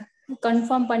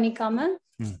கன்ஃபார்ம் பண்ணிக்காம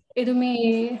எதுவுமே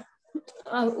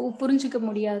புரிஞ்சுக்க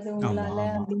முடியாது உங்களால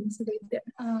அப்படின்னு சொல்லிட்டு.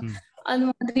 அது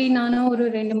மாதிரி நானும் ஒரு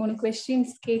 2-3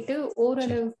 குவெஸ்டின்ஸ் கேட்டு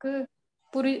ஓரளவுக்கு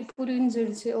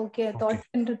புரிஞ்சிடுச்சு. ஓகே,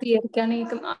 தாட்ன்றது இயற்கையான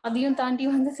இயக்கம். அதையும் தாண்டி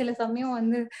வந்து சில சமயம்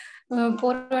வந்து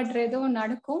போராடுறதும்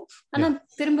நடக்கும். ஆனா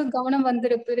திரும்ப கவனம்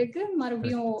வந்துற பிறகு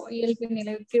மறுபடியும் இயல்பு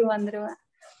நிலைக்கு வந்துருவேன்.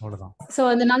 சோ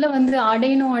அதனால வந்து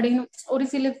அடையணும் ஒரு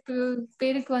சில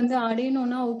பேருக்கு வந்து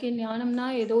அடையணும்னா ஓகே, ஞானம்னா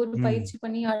ஏதோ ஒரு பயிற்சி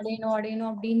பண்ணி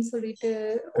அடையணும் அப்படின்னு சொல்லிட்டு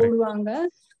ஓடுவாங்க.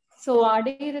 சோ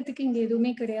அடையறதுக்கு இங்க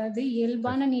எதுவுமே கிடையாது.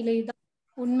 இயல்பான நிலை தான்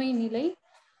உண்மை நிலை.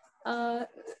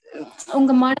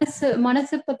 உங்க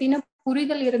மனசு பத்தின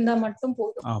புரிதல் இருந்தா மட்டும்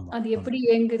போதும். அது எப்படி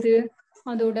இயங்குது,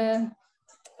 அதோட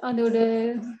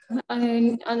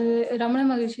அது ரமண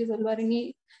மகிழ்ச்சி சொல்வாரு,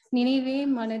 நினைவே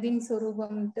மனதின்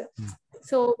சொரூபம்ட்டு.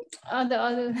 சோ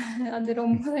அது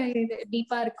ரொம்ப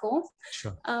டீப்பா இருக்கும்.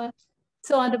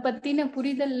 சோ அத பத்தின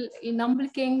புரிதல்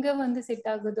நம்மளுக்கு எங்க வந்து செட்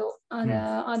ஆகுதோ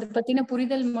அத பத்தின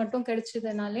புரிதல் மட்டும்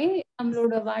கிடைச்சதுனாலே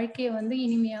நம்மளோட வாழ்க்கைய வந்து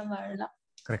இனிமையா வாழலாம்.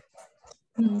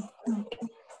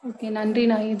 ஓகே, நன்றி.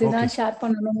 நான் இதுதான் ஷேர்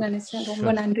பண்ணணும்னு நினைச்சேன். ரொம்ப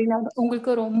நன்றி.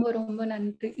 உங்களுக்கு ரொம்ப ரொம்ப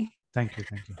நன்றி.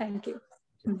 தேங்க்யூ.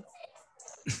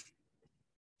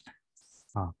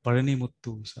 பழனி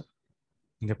முத்து சார்,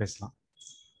 நீங்க பேசலாம்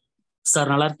சார்.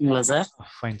 நல்லா இருக்கீங்களா சார்?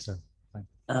 Fine sir.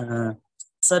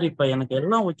 சார் இப்ப எனக்கு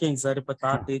எல்லாம் ஓகேங்க சார். இப்ப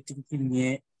தாட்டு, திங்கிங்கு,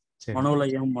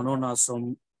 மனோலயம், மனோநாசம்,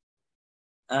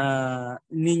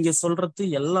 நீங்க சொல்றது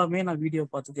எல்லாமே நான் வீடியோ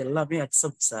பார்த்தது எல்லாமே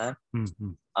அக்செப்ட் சார்.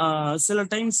 சில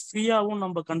டைம்ஸ் ஃப்ரீயாவும்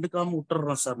நம்ம கண்டுக்காம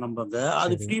விட்டுறோம் சார். நம்ம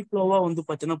அது ஃப்ரீ ஃப்ளோவா வந்து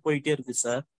பாத்தீங்கன்னா போயிட்டே இருக்கு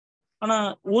சார். ஆனா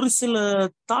ஒரு சில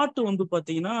தாட்டு வந்து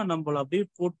பாத்தீங்கன்னா நம்மள அப்படியே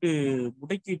போட்டு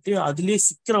முடக்கிட்டு அதுலயே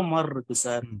சிக்கிற மாதிரி இருக்கு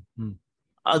சார்.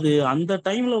 அது அந்த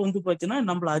டைம்ல வந்து பாத்தீங்கன்னா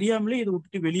நம்மள அறியாமலே இதை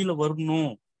விட்டுட்டு வெளியில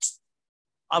வரணும்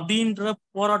அப்படின்ற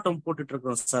போராட்டம் போட்டுட்டு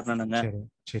இருக்கோம் சார் நானுங்க.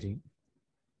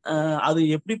 அது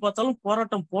எப்படி பார்த்தாலும்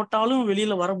போராட்டம் போட்டாலும்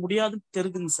வெளியில வர முடியாதுன்னு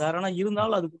தெரியுதுங்க சார். ஆனா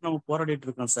இருந்தாலும் அதுக்கு நம்ம போராடிட்டு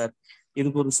இருக்கோம் சார்.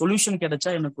 இதுக்கு ஒரு சொல்யூஷன்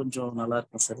கிடைச்சா எனக்கு கொஞ்சம் நல்லா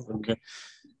இருக்கும் சார்.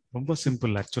 ரொம்ப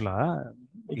சிம்பிள். ஆக்சுவலா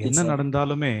என்ன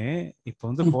நடந்தாலுமே இப்ப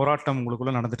வந்து போராட்டம்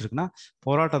உங்களுக்குள்ள நடந்துட்டு இருக்குன்னா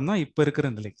போராட்டம் தான் இப்ப இருக்கிற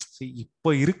நிலை.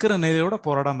 இப்ப இருக்கிற நிலையோட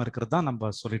போராடாம இருக்கிறது தான்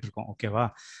நம்ம சொல்லிட்டு இருக்கோம். ஓகேவா?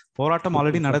 போராட்டம்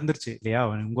ஆல்ரெடி நடந்துருச்சு இல்லையா?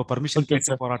 உங்க பர்மிஷன்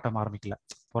கேட்டு போராட்டம் ஆரம்பிக்கல,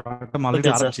 போராட்டம்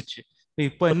ஆல்ரெடி ஆரம்பிச்சிருச்சு.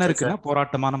 இப்ப என்ன இருக்குன்னா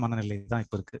போராட்டமான மனநிலை தான்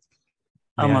இப்ப இருக்கு.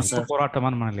 இப்ப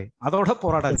போராட்டமான மனநிலை, அதோட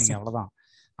போராடாதீங்க, அவ்வளவுதான்.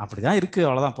 அப்படிதான் இருக்கு,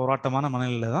 அவ்வளவுதான். போராட்டமான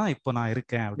மனநிலையில தான் இப்ப நான்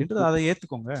இருக்கேன் அப்படின்றது அதை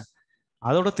ஏத்துக்கோங்க.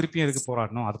 அதோட திருப்பியும் எதுக்கு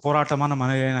போராடணும்? அது போராட்டமான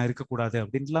மனநிலையில நான் இருக்கக்கூடாது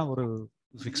அப்படின்ட்டுலாம் ஒரு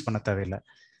ஃபிக்ஸ் பண்ண தேவையில்லை.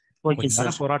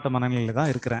 போராட்ட மனநிலையில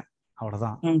தான் இருக்கிறேன்,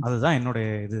 அவ்வளவுதான். அதுதான் என்னுடைய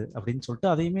இது அப்படின்னு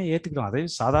சொல்லிட்டு அதையுமே ஏத்துக்கிறோம்.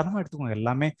 அதையும் சாதாரணமா எடுத்துக்கோங்க.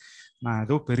 எல்லாமே நான்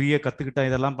ஏதோ பெரிய கத்துக்கிட்டேன்,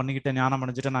 இதெல்லாம் பண்ணிக்கிட்டேன், ஞானம்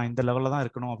அடைஞ்சிட்டேன், நான் இந்த லெவல்ல தான்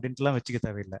இருக்கணும் அப்படின்ட்டுலாம் வச்சுக்க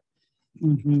தேவையில்லை.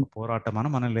 போராட்டமான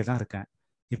மனநிலை தான் இருக்கேன்,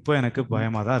 இப்போ எனக்கு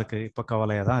பயமா தான் இருக்கு, இப்போ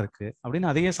கவலையா தான் இருக்கு அப்படின்னு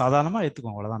அதையே சாதாரணமா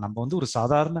ஏத்துக்குவோம், அவ்வளவுதான். நம்ம வந்து ஒரு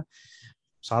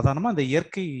சாதாரணமா அந்த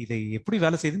இயற்கை இதை எப்படி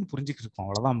வேலை செய்யுதுன்னு புரிஞ்சுக்கிட்டு இருக்கோம்,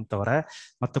 அவ்வளவுதான். தவிர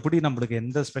மற்றபடி நம்மளுக்கு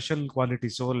எந்த ஸ்பெஷல்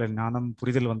குவாலிட்டிஸோ இல்லை ஞானம்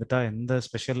புரிதல் வந்துட்டா எந்த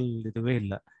ஸ்பெஷல் இதுவே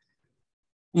இல்லை.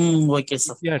 ஓகே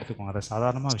சார், எடுத்துக்கோங்க, அதை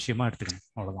சாதாரணமா விஷயமா எடுத்துக்கணும்,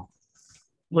 அவ்வளவுதான்.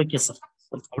 Okay sir.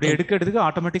 அப்படி எடுக்கிறதுக்கு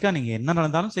ஆட்டோமேட்டிக்கா நீங்க என்ன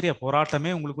நடந்தாலும் சரியா,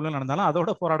 போராட்டமே உங்களுக்குள்ள நடந்தாலும்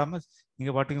அதோட போராடாம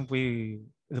நீங்க பாட்டுக்கும் போய்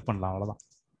இது பண்ணலாம், அவ்வளவுதான்.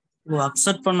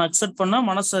 அக்செப்ட் பண்ணா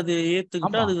மனசு அது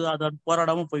ஏத்துக்கிட்டு அது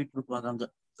போராடாம போயிட்டு இருப்பாங்க அங்க.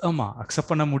 ஆமா,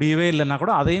 அக்செப்ட் பண்ண முடியவே இல்லைன்னா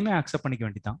கூட அதையுமே அக்செப்ட் பண்ணிக்க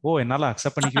வேண்டியதான். ஓ, என்னால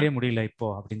அக்செப்ட் பண்ணிக்கவே முடியல இப்போ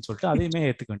அப்படின்னு சொல்லிட்டு அதையுமே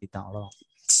ஏத்துக்க வேண்டியதான், அவ்வளவுதான்.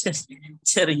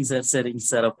 சரிங்க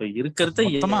சார். அப்ப இருக்கிறத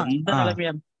எந்த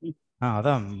நிலைமையா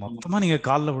அதான் மொத்தமா நீங்க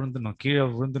காலில் விழுந்துடணும், கீழே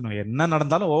விழுந்துடணும், என்ன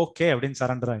நடந்தாலும் ஓகே அப்படின்னு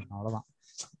சரண்டர் ஆகிடும், அவ்வளவுதான்.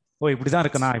 ஓ, இப்படிதான்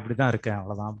இருக்கேன், நான் இப்படிதான் இருக்கேன்,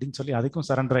 அவ்வளவுதான் அப்படின்னு சொல்லி அதுக்கும்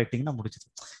சரண்டர் ஆயிட்டீங்கன்னா முடிச்சுது.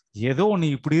 ஏதோ நீ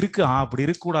இப்படி இருக்கு, இப்படி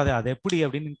இருக்க கூடாது, அது எப்படி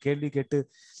அப்படின்னு கேள்வி கேட்டு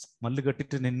மல்லு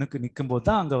கட்டிட்டு நிற்கும் போது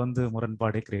தான் அங்க வந்து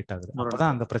முரண்பாடே கிரியேட் ஆகுது.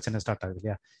 அப்பதான் அங்க பிரச்சனை ஸ்டார்ட் ஆகுது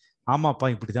இல்லையா? ஆமாப்பா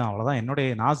இப்படிதான், அவ்வளவுதான்,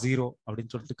 என்னுடைய நான் 0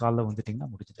 அப்படின்னு சொல்லிட்டு காலில்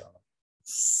வந்துட்டீங்கன்னா முடிச்சுட்டு அவ்வளவு.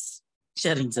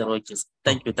 சரிங்க sir. Okay sir.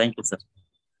 Thank you sir.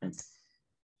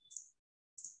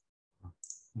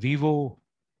 Vivo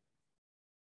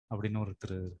அப்படின்னு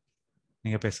ஒருத்தர்,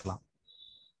 நீங்க பேசலாம்,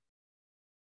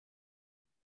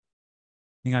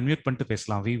 நீங்க அன்மியூட் பண்ணிட்டு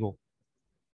பேசலாம். விவோ.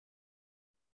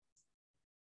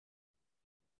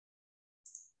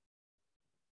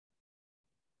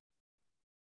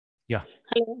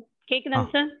 ஹலோ, கேக்குதாங்க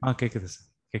சார்? கேக்குது சார்,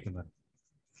 கேக்குது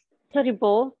சார். இப்போ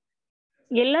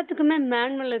எல்லாத்துக்குமே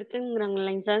மேனுவல் இருக்குங்கறாங்க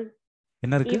இல்லைங்க சார்?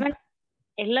 என்ன இருக்கு? ஈவன்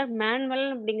எல்லாம் மேனுவல்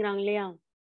அப்படிங்கறாங்க இல்லையா?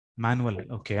 மேனுவல்.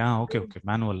 ஓகே. Okay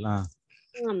manual.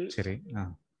 சரி.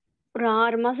 ஒரு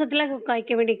 6 மாசத்துல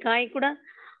காய்க்க வேண்டிய காய் கூட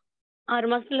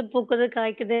 6 மாசத்துல பூக்குது,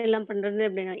 காய்க்குது, எல்லாம் பண்றது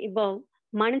அப்படின்னா, இப்போ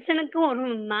மனுஷனுக்கு ஒரு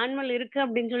மேனுவல் இருக்கு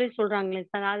அப்படின்னு சொல்லி சொல்றாங்களே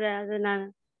சார், அது நான்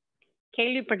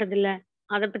கேள்விப்பட்டது இல்ல.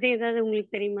 அத பத்தி ஏதாவது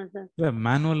உங்களுக்கு தெரியுமா சார்? இல்ல,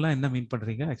 மேனுவல்னா என்ன மீன்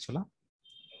பண்றீங்க ஆக்சுவலா?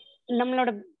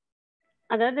 நம்மளோட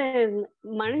அதாவது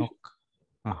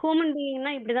ஹியூமன்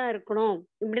பீயிங்னா இப்படிதான் இருக்கணும்,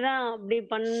 இப்படிதான் அப்படி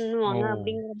பண்ணுவாங்க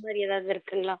அப்படிங்கிற மாதிரி ஏதாவது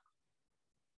இருக்குங்களா?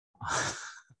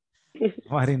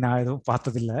 மாதிரி நான் எதுவும்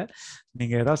பார்த்தது இல்ல.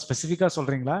 நீங்க ஏதாவது ஸ்பெசிஃபிக்கா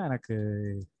சொல்றீங்களா? எனக்கு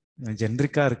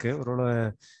ஜென்ரிக்கா இருக்கு. ஒருவேளை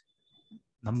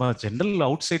நம்ம ஜென்ரல்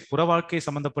அவுட் சைட் புற வாழ்க்கை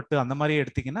சம்மந்தப்பட்டு அந்த மாதிரி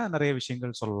எடுத்தீங்கன்னா நிறைய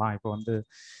விஷயங்கள் சொல்லலாம். இப்போ வந்து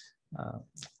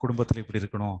குடும்பத்துல இப்படி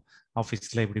இருக்கணும்,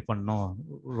 ஆஃபீஸ்ல இப்படி பண்ணணும்,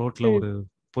 ரோட்ல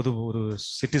ஒரு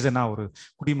சிட்டிசனா, ஒரு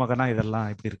குடிமகனா இதெல்லாம்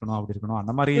இப்படி இருக்கணும், அப்படி இருக்கணும்,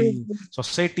 அந்த மாதிரி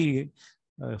சொசைட்டி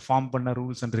ஃபார்ம் பண்ண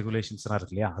ரூல்ஸ் அண்ட் ரெகுலேஷன்ஸ் எல்லாம்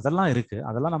இருக்கு இல்லையா? அதெல்லாம் இருக்கு.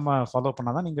 அதெல்லாம் நம்ம ஃபாலோ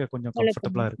பண்ணாதான் நீங்க கொஞ்சம்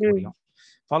கம்ஃபர்டபுளா இருக்க முடியும்.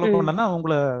 ஃபாலோ பண்ணலன்னா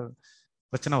உங்களை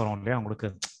பிரச்சனை வரும் இல்லையா? உங்களுக்கு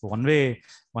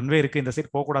ஒன் வே இருக்கு, இந்த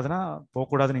சைட்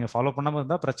போகக்கூடாது, நீங்க ஃபாலோ பண்ணாம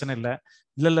இருந்தா பிரச்சனை இல்லை.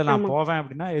 இல்ல நான் போவேன்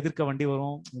அப்படின்னா எதிர்க்க வண்டி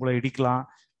வரும், உங்களை இடிக்கலாம்,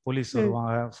 போலீஸ்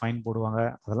வருவாங்க, ஃபைன் போடுவாங்க.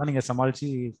 அதெல்லாம் நீங்க சமாளிச்சு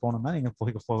போகணும்னா நீங்க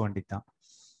போக வேண்டியதுதான்.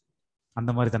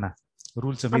 அந்த மாதிரி தானே,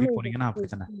 ரூல்ஸை மீறி போனீங்கன்னா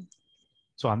அப்படித்தானே.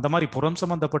 ஸோ அந்த மாதிரி புறம்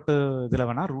சம்பந்தப்பட்டு இதுல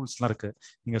வேணா ரூல்ஸ்லாம் இருக்கு.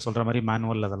 நீங்க சொல்ற மாதிரி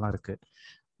மேனுவல் அதெல்லாம் இருக்கு.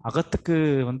 அகத்துக்கு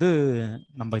வந்து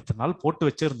நம்ம இத்தனை நாள் போட்டு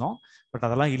வச்சிருந்தோம், பட்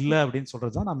அதெல்லாம் இல்லை அப்படின்னு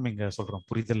சொல்றதுதான் நம்ம இங்க சொல்றோம்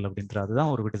புரிதல் அப்படின்ற.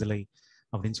 அதுதான் ஒரு விடுதலை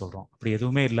அப்படின்னு சொல்றோம். அப்படி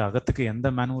எதுவுமே இல்லை, அகத்துக்கு எந்த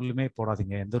மேனுவலுமே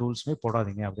போடாதீங்க, எந்த ரூல்ஸுமே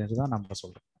போடாதீங்க அப்படின்றதான் நம்ம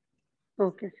சொல்றோம்.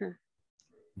 Okay sir.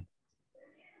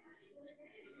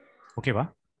 ஓகேவா?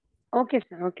 Okay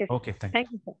sir. Okay,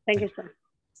 thank you sir. Thank you sir.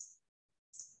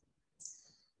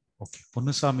 Okay,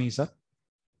 Ponnusamy sir.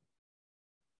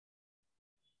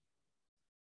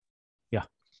 யா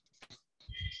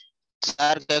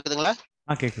சார், கேக்குதுங்களா?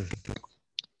 கேக்குது.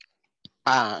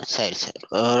 சரி சார்.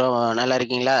 நல்லா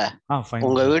இருக்கீங்களா?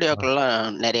 உங்க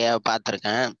வீடியோக்கெல்லாம் நிறைய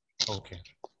பார்த்துருக்கேன்.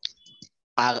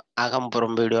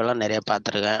 அகம்புறம் வீடியோலாம் நிறைய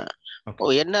பார்த்துருக்கேன்.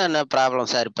 என்ன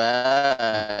ப்ராப்ளம் சார்? இப்ப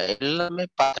எல்லாமே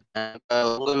பார்த்துருக்கேன். இப்ப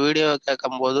உங்க வீடியோ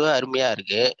கேட்கும் போது அருமையா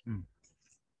இருக்கு,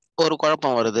 ஒரு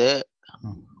குழப்பம் வருது.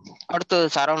 அடுத்து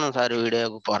சரவணன் சார்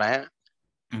வீடியோவுக்கு போறேன்,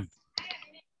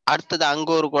 அடுத்தது அங்க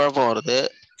ஒரு குழப்பம் வருது.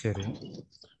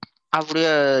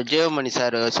 அப்படியே ஜெயமணி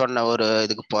சார் சொன்ன ஒரு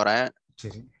இதுக்கு போறேன்.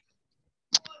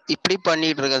 இப்படி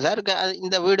பண்ணிட்டு இருக்கேன் சார்.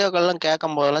 இந்த வீடியோக்கெல்லாம்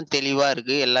கேட்கும் போதெல்லாம் தெளிவா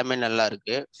இருக்கு, எல்லாமே நல்லா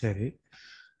இருக்கு.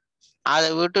 அதை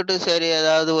விட்டுட்டு சரி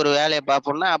ஏதாவது ஒரு வேலையை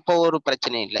பார்ப்போம்னா அப்போ ஒரு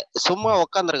பிரச்சனையும் இல்லை. சும்மா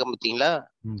உக்காந்துருக்கேன் பார்த்தீங்களா,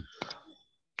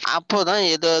 அப்போதான்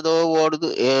ஏதோ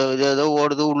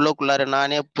ஓடுது உள்ளுக்குள்ளார.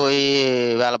 நானே போய்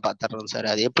வேலை பார்த்துறேன் சார்.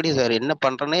 அது எப்படி சார், என்ன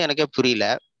பண்றேன்னு எனக்கே புரியல.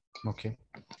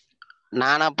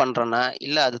 நானா பண்றேன்னா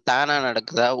இல்ல அது தானா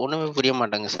நடக்குதா, ஒண்ணுமே புரிய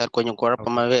மாட்டேங்க சார். கொஞ்சம்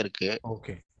குழப்பமாவே இருக்கு.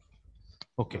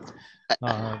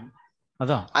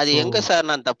 அது எங்க சார்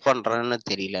நான் தப்பு பண்றேன்னு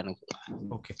தெரியல எனக்கு.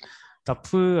 ஓகே,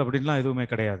 தப்பு அப்படின்லாம் எதுவுமே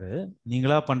கிடையாது.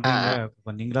 நீங்களா பண்றீங்க,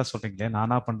 நீங்களா சொல்றீங்களே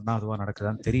நானா பண்றேன்னா அதுவா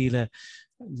நடக்குதான்னு தெரியல.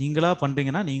 நீங்களா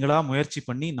பண்றீங்கன்னா நீங்களா முயற்சி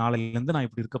பண்ணி நாளையில இருந்து நான்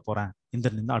இப்படி இருக்க போறேன், இந்த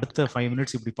அடுத்த 5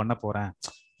 minutes இப்படி பண்ண போறேன்,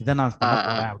 இதை நான் பண்ண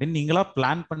போறேன் அப்படின்னு நீங்களா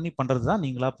பிளான் பண்ணி பண்றதுதான்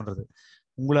நீங்களா பண்றது.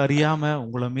 உங்களை அறியாம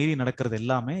உங்களை மீறி நடக்கிறது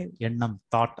எல்லாமே எண்ணம்,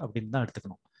 தாட் அப்படின்னு தான்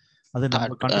எடுத்துக்கணும். அது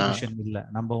நம்ம கான்ட்ரிபியூஷன் இல்லை,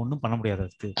 நம்ம ஒன்றும் பண்ண முடியாது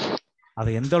அதுக்கு.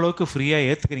 அதை எந்த அளவுக்கு ஃப்ரீயா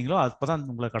ஏத்துக்கிறீங்களோ அப்பதான்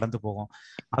உங்களை கடந்து போகும்.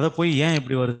 அதை போய் ஏன்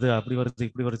இப்படி வருது, அப்படி வருது,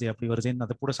 இப்படி வருது, அப்படி வருதுன்னு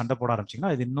அதை கூட சண்டை போட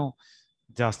ஆரம்பிச்சிங்கன்னா இது இன்னும்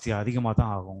ஜாஸ்தியா அதிகமாக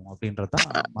தான் ஆகும் அப்படின்றதுதான்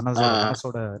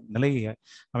மனசோட நிலை.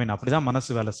 ஐ மீன் அப்படிதான்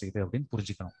மனசு வேலை செய்யுது அப்படின்னு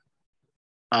புரிஞ்சுக்கணும்.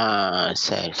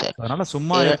 சரி சரி. அதனால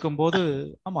சும்மா இருக்கும்போது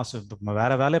ஆமா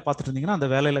வேற வேலையை பார்த்துட்டு இருந்தீங்கன்னா அந்த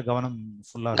வேலையில கவனம்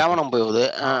ஃபுல்லா கவனம் போகுது.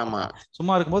 ஆமா,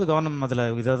 சும்மா இருக்கும்போது கவனம் அதுல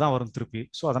இதான் வரும் திருப்பி.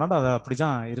 ஸோ அதனால அது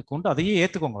அப்படிதான் இருக்கும்ட்டு அதையே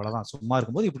ஏத்துக்கோங்க. அவ்வளவுதான். சும்மா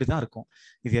இருக்கும்போது இப்படிதான் இருக்கும்,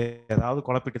 இது ஏதாவது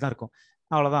குழப்பிட்டு தான் இருக்கும்,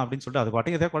 அவ்வளவுதான் அப்படின்னு சொல்லிட்டு அது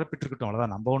பாட்டுக்கு எதாவது குழப்பிட்டு இருக்கட்டும்,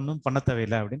 அவ்வளவுதான், நம்ம ஒன்றும் பண்ண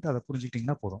தேவையில்லை அப்படின்ட்டு அதை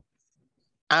புரிஞ்சுக்கிட்டீங்கன்னா போதும்.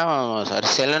 ஆமா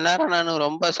சார். சில நேரம் நான்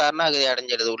ரொம்ப சரணாகதி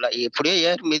அடைஞ்சிடுது உள்ள, இப்படியே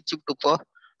ஏறி மிதிச்சுட்டு போ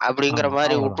அப்படிங்கிற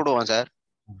மாதிரி விட்டுடுவேன் சார்.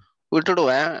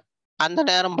 விட்டுடுவேன். அந்த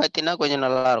நேரம் பார்த்தீங்கன்னா கொஞ்சம்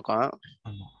நல்லா இருக்கும்.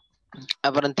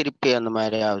 அப்புறம் திருப்பி அந்த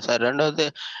மாதிரி ஆகும் சார். ரெண்டாவது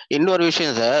இன்னொரு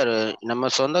விஷயம் சார், நம்ம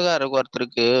சொந்தக்காரருக்கு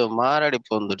ஒருத்தருக்கு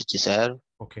மாரடைப்பு வந்துடுச்சு சார்.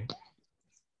 ஓகே.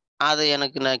 அது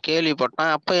எனக்கு நான்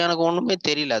கேள்விப்பட்டேன். அப்ப எனக்கு ஒண்ணுமே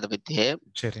தெரியல அதை பத்தி.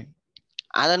 சரி.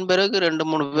 அதன் பிறகு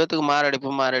 2-3 பேத்துக்கு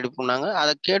மாரடைப்புனாங்க.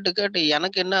 அதை கேட்டு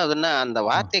எனக்கு என்ன ஆகுதுன்னா, அந்த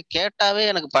வார்த்தையை கேட்டாவே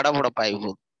எனக்கு படபடப்பாகி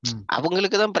போகுது.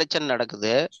 அவங்களுக்கு தான் பிரச்சனை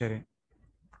நடக்குது. சரி.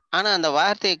 ஆனா அந்த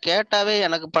வார்த்தையை கேட்டாவே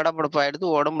எனக்கு படபடப்பாயிடுது,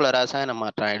 உடம்புல ரசாயன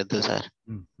மாற்றம் ஆயிடுது சார்.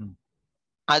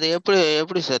 அது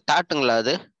எப்படி சார், தாட்டுங்களா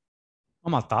அது?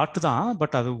 ஆமா, தாட்டு தான்.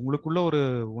 பட் அது உங்களுக்குள்ள ஒரு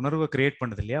உணர்வை கிரியேட்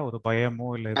பண்ணுது இல்லையா, ஒரு பயமோ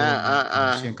இல்ல ஏதோ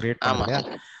விஷயம் கிரியேட் பண்ணுது இல்லையா.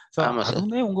 ஸோ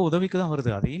அதுவுமே உங்க உதவிக்கு தான் வருது.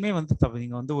 அதையுமே வந்து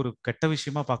நீங்க வந்து ஒரு கெட்ட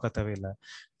விஷயமா பார்க்க தேவையில்லை.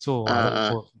 ஸோ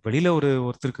வெளியில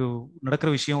ஒருத்தருக்கு நடக்கிற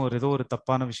விஷயம், ஏதோ ஒரு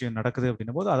தப்பான விஷயம் நடக்குது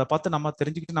அப்படின்னும் போது அதை பார்த்து நம்ம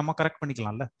தெரிஞ்சுக்கிட்டு நம்ம கரெக்ட்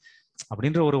பண்ணிக்கலாம்ல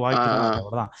அப்படின்ற ஒரு வாய்ப்பு தான்.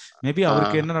 அவ்வளவுதான். மேபி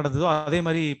அவருக்கு என்ன நடந்ததோ அதே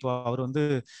மாதிரி இப்போ அவர் வந்து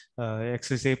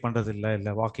எக்ஸசைஸ் பண்றது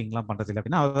இல்லை வாக்கிங்லாம் பண்றது இல்லை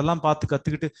அப்படின்னா அதெல்லாம் பார்த்து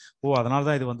கத்துக்கிட்டு, ஓ அதனால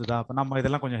தான் இது வந்துதா, அப்போ நம்ம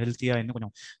இதெல்லாம் கொஞ்சம் ஹெல்த்தியா இன்னும்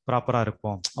கொஞ்சம் ப்ராப்பரா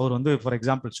இருப்போம். அவர் வந்து ஃபார்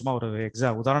எக்ஸாம்பிள் சும்மா ஒரு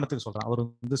உதாரணத்துக்கு சொல்றேன், அவர்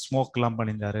வந்து ஸ்மோக்லாம்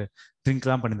பண்ணியிருந்தாரு,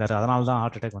 ட்ரிங்க்லாம் பண்ணியிருந்தாரு, அதனால தான்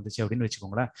ஹார்ட் அட்டாக் வந்துச்சு அப்படின்னு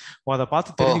வச்சுக்கோங்களேன். அதை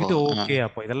பார்த்து தெரிஞ்சுக்கிட்டு ஓகே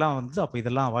அப்போ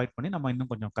இதெல்லாம் அவாய்ட் பண்ணி நம்ம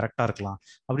இன்னும் கொஞ்சம் கரெக்டா இருக்கலாம்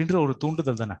அப்படின்ற ஒரு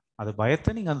தூண்டுதல் தானே. அது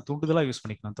பயத்தை நீங்க அந்த தூண்டுதலா யூஸ்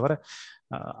பண்ணிக்கணும் தவிர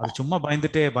அது சும்மா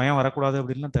பயந்துட்டே பயம் வரக்கூடாது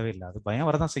அப்படின்லாம் தேவையில்லை. அது பயம்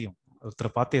வரதான் செய்யும். ஒருத்தரை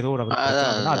பார்த்து ஏதோ ஒரு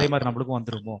பிரச்சனை அதே மாதிரி நம்மளுக்கும்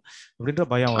வந்துருமோ அப்படின்ற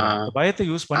பயம் வரும். அந்த பயத்தை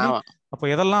யூஸ் பண்ணி அப்போ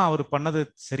எதெல்லாம் அவர் பண்ணது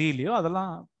சரியில்லையோ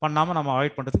அதெல்லாம் பண்ணாம நம்ம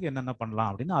அவாய்ட் பண்றதுக்கு என்னென்ன பண்ணலாம்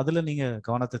அப்படின்னு அதுல நீங்க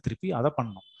கவனத்தை திருப்பி அதை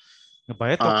பண்ணணும்.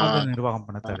 பயத்தை உட்காந்து நிர்வாகம்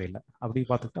பண்ண தேவையில்லை. அப்படி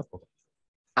பார்த்துக்கிட்டா போதும்.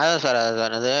 அதான் சார்,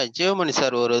 அது ஜீவமணி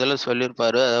சார் ஒரு இதுல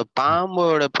சொல்லியிருப்பாரு,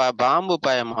 பாம்பு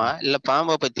பயமா இல்ல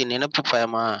பாம்பை பத்தி நினைப்பு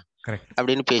பயமா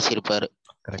அப்படின்னு பேசியிருப்பாரு.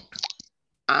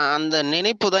 அந்த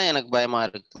நினைப்பு தான் எனக்கு பயமா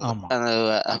இருக்கு.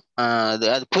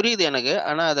 அது புரியுது எனக்கு.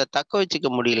 ஆனா அதை தக்க வச்சுக்க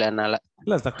முடியல என்னால.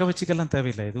 இல்ல தக்க வச்சுக்கலாம்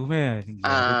தேவையில்லை. எதுவுமே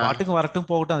பாட்டுக்கு வரட்டும்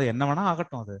போகட்டும், அது என்ன வேணா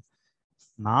ஆகட்டும். அது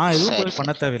நான் எதுவும் போய்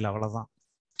பண்ண தேவையில்லை. அவ்வளவுதான்.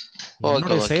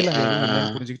 என்னுடைய செயல் அங்க எதுவும்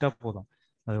இல்லைன்னு புரிஞ்சுக்கிட்டா போதும்.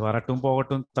 அது வரட்டும்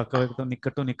போகட்டும், தக்க வைக்கட்டும்,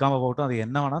 நிக்கட்டும் நிக்காம போகட்டும், அது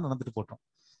என்ன வேணா நடந்துட்டு போட்டோம்.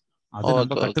 அது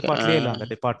நம்ம கட்டுப்பாட்டிலே இல்லை அந்த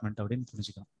டிபார்ட்மெண்ட் அப்படின்னு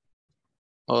புரிஞ்சுக்கணும்.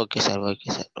 ஓகே சார், ஓகே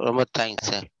சார், ரொம்ப தேங்க்ஸ்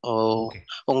சார்.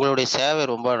 உங்களுடைய சேவை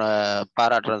ரொம்ப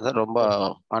பாராட்டுறது சார். ரொம்ப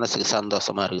மனசுக்கு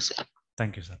சந்தோஷமா இருக்கு சார்.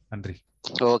 தேங்க்யூ சார், நன்றி.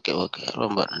 ஓகே ஓகே,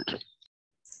 ரொம்ப நன்றி.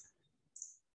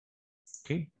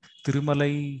 ஓகே,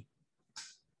 திருமலை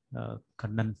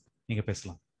கண்ணன் நீங்க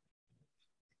பேசலாம்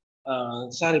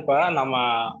சார். இப்ப நம்ம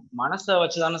மனசை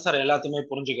வச்சுதானே சார் எல்லாத்தையுமே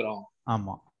புரிஞ்சுக்கிறோம்.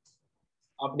 ஆமா.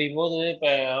 அப்படி போது இப்ப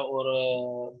ஒரு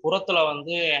புறத்துல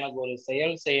வந்து எனக்கு ஒரு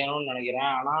செயல் செய்யணும்னு நினைக்கிறேன்,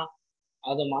 ஆனா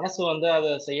அது மனசு வந்து அதை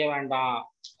செய்ய வேண்டாம்,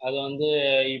 அது வந்து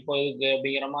இப்போ இருக்கு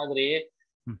அப்படிங்கிற மாதிரி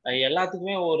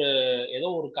எல்லாத்துக்குமே ஏதோ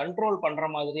ஒரு கண்ட்ரோல் பண்ற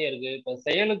மாதிரியே இருக்கு. இப்ப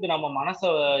செயலுக்கு நம்ம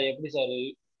மனசை எப்படி சார்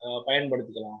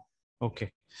பயன்படுத்திக்கலாம்? Okay,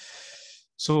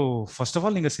 so first of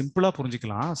all நீங்கள் சிம்பிளாக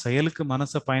புரிஞ்சுக்கலாம். செயலுக்கு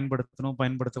மனசை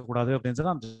பயன்படுத்தக்கூடாது அப்படின்னு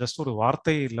சொன்னால் ஜஸ்ட் ஒரு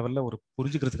வார்த்தை லெவலில் ஒரு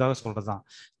புரிஞ்சுக்கிறதுக்காக சொல்கிறது தான்.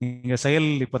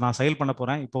 நீங்கள் இப்போ நான் செயல் பண்ண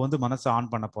போகிறேன், இப்போ வந்து மனசை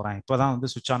ஆன் பண்ண போகிறேன், இப்போ தான்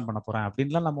வந்து சுவிட்ச் ஆன் பண்ண போகிறேன்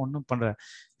அப்படின்லாம் நம்ம ஒன்றும் பண்ணுற.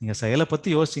 நீங்கள் செயலை பற்றி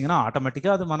யோசிச்சிங்கன்னா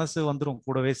ஆட்டோமேட்டிக்காக அது மனசு வந்துடும்,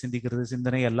 கூடவே சிந்திக்கிறது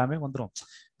சிந்தனை எல்லாமே வந்துடும்.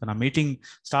 இப்போ நான் மீட்டிங்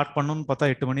ஸ்டார்ட் பண்ணணும்னு பார்த்தா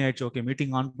 8 மணி ஆயிடுச்சு, ஓகே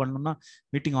மீட்டிங் ஆன் பண்ணணும்னா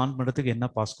மீட்டிங் ஆன் பண்ணுறதுக்கு என்ன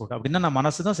பாஸ்கோட் அப்படின்னா நான்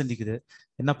மனசு தான் சிந்திக்குது,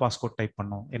 என்ன பாஸ்கோட் டைப்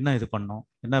பண்ணணும், என்ன இது பண்ணணும்,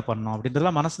 என்ன பண்ணணும்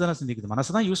அப்படின்றதெல்லாம் மனசு தானே சிந்திக்குது. மனசு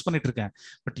தான் யூஸ் பண்ணிட்டு இருக்கேன்.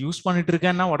 பட் யூஸ் பண்ணிட்டு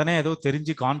இருக்கேன்னா உடனே ஏதோ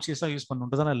தெரிஞ்சு கான்சியஸா யூஸ்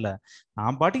பண்ணுன்றதானே இல்லை.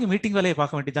 நான் பாட்டுக்கு மீட்டிங் வேலையை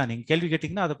பார்க்க வேண்டியதான். நீங்க கேள்வி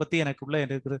கேட்டீங்கன்னா அதை பத்தி எனக்குள்ள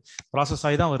இருக்கிற ப்ராசஸ்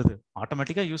ஆகி தான் வருது.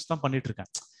 ஆட்டோமேட்டிக்கா யூஸ் தான் பண்ணிட்டு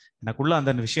இருக்கேன். எனக்குள்ள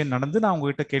அந்த விஷயம் நடந்து நான்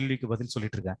உங்ககிட்ட கேள்விக்கு பதில்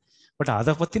சொல்லிட்டு இருக்கேன். பட்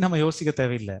அதை பத்தி நம்ம யோசிக்க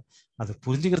தேவையில்லை. அது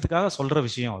புரிஞ்சுக்கிறதுக்காக சொல்ற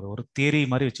விஷயம். அது ஒரு தியரி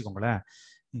மாதிரி வச்சுக்கோங்களேன்.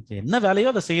 என்ன வேலையோ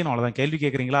அதை செய்யணும், அவ்வளவுதான். கேள்வி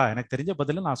கேட்குறீங்களா, எனக்கு தெரிஞ்ச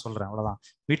பதில நான் சொல்றேன், அவ்வளவுதான்.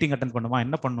 மீட்டிங் அட்டன் பண்ணுமா,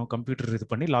 என்ன பண்ணும், கம்ப்யூட்டர் இது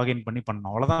பண்ணி லாகின் பண்ணி பண்ணணும்,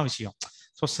 அவ்வளவுதான் விஷயம்.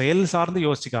 ஸோ செயல் சார்ந்து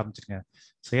யோசிக்க ஆரம்பிச்சிருங்க,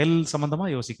 செயல் சம்பந்தமா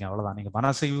யோசிக்க, அவ்வளவுதான். நீங்க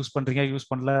மனசை யூஸ் பண்றீங்க, யூஸ்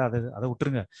பண்ணல அதை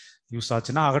விட்டுருங்க. யூஸ்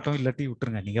ஆச்சுன்னா ஆகட்டும், இல்லாட்டி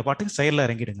விட்டுருங்க. நீங்க பாட்டுக்கு செயல்ல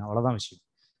இறங்கிடுங்க, அவ்வளவுதான் விஷயம்.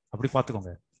 அப்படி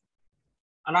பாத்துக்கோங்க.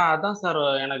 ஆனா அதான் சார்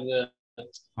எனக்கு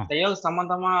செயல்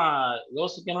சம்பந்தமா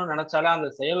யோசிக்கணும்னு நினைச்சாலே அந்த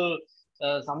செயல்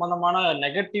சம்பந்தமான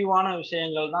நெகட்டிவான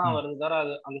விஷயங்கள் தான் வருது தவிர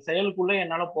அது அந்த செயலுக்குள்ள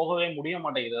என்னால போகவே முடிய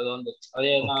மாட்டேங்குது. அது வந்து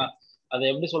அதே நான் அதை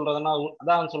எப்படி சொல்றதுன்னா,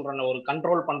 அதான் சொல்றேன், ஒரு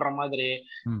கண்ட்ரோல் பண்ற மாதிரி.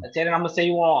 சரி நம்ம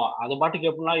செய்வோம், அது பாட்டுக்கு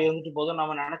எப்படின்னா இருந்துட்டு போதும்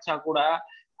நம்ம நினைச்சா கூட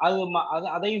அது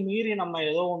அதையும் மீறி நம்ம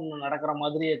ஏதோ ஒண்ணு நடக்கிற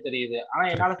மாதிரியே தெரியுது. ஆனா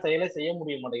என்னால செயலே செய்ய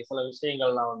முடிய மாட்டேங்குது சில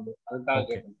விஷயங்கள்லாம் வந்து. அதுக்காக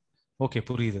கேட்டேன். ஓகே,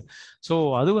 புரியுது. ஸோ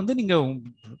அது வந்து நீங்க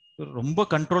ரொம்ப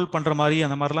கண்ட்ரோல் பண்ற மாதிரி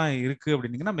அந்த மாதிரிலாம் இருக்கு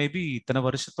அப்படின்னீங்கன்னா மேபி இத்தனை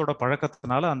வருஷத்தோட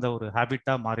பழக்கத்தினால அந்த ஒரு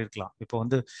ஹேபிட்டா மாறி இருக்கலாம். இப்போ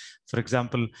வந்து ஃபார்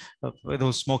எக்ஸாம்பிள் ஏதோ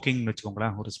ஸ்மோக்கிங்னு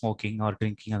வச்சுக்கோங்களேன், ஒரு ஸ்மோக்கிங் ஆர்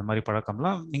ட்ரிங்கிங் அந்த மாதிரி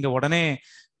பழக்கம்லாம் நீங்க உடனே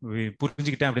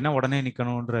புரிஞ்சுக்கிட்டேன் அப்படின்னா உடனே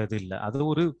நிக்கணும்ன்ற இது இல்லை.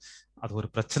 அது ஒரு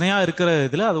பிரச்சனையா இருக்கிற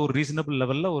இதுல அது ஒரு ரீசனபிள்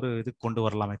லெவல்ல ஒரு இது கொண்டு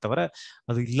வரலாமே தவிர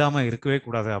அது இல்லாம இருக்கவே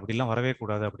கூடாது, அப்படிலாம் வரவே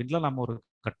கூடாது அப்படின்லாம் நம்ம ஒரு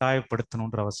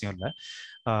கட்டாயப்படுத்தணுன்ற அவசியம் இல்லை.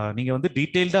 நீங்க வந்து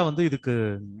டீட்டெயில்டா வந்து இதுக்கு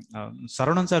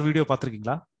சரவணன் சார் வீடியோ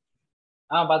பார்த்துருக்கீங்களா?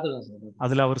 பார்த்துருக்கேன் சார்.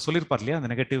 அதுல அவர் சொல்லியிருப்பார் இல்லையா, அந்த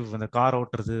நெகட்டிவ், அந்த கார்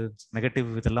ஓட்டுறது நெகட்டிவ்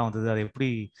இதெல்லாம் வந்தது, அதை எப்படி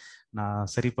நான்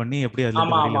சரி பண்ணி எப்படி அதுல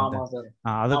இருந்து வெளியில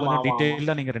வந்தேன், அதை கொஞ்சம்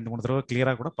டீட்டெயில்டா நீங்க 2-3 தடவை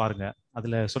கிளியரா கூட பாருங்க.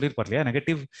 அதுல சொல்லியிருப்பார் இல்லையா,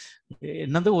 நெகட்டிவ்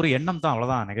என்னது ஒரு எண்ணம் தான்,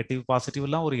 அவ்வளவுதான். நெகட்டிவ் பாசிட்டிவ்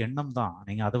எல்லாம் ஒரு எண்ணம் தான்.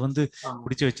 நீங்க அதை வந்து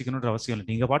பிடிச்சு வச்சுக்கணுன்ற அவசியம் இல்லை.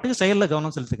 நீங்க பாட்டுக்கு செயல்ல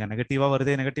கவனம் செலுத்துங்க. நெகட்டிவா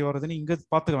வருதுன்னு இங்க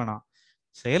பாத்துக்க வேணாம்.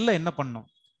 செயல்ல என்ன பண்ணும்,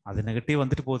 அது நெகட்டிவ்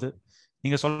வந்துட்டு போகுது.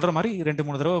 நீங்க சொல்ற மாதிரி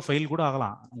 2-3 தடவை ஃபெயில் கூட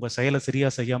ஆகலாம், உங்க செயலை சரியா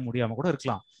செய்ய முடியாம கூட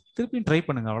இருக்கலாம். திருப்பியும் ட்ரை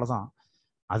பண்ணுங்க, அவ்வளவுதான்.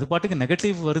 அது பாட்டுக்கு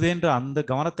நெகட்டிவ் வருதுன்ற அந்த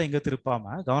கவனத்தை இங்க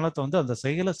திருப்பாம கவனத்தை வந்து அந்த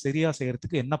செயலை சரியா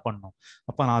செய்யறதுக்கு என்ன பண்ணும்,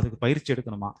 அப்ப நான் அதுக்கு பயிற்சி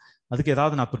எடுக்கணுமா, அதுக்கு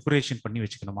ஏதாவது நான் ப்ரிப்பரேஷன் பண்ணி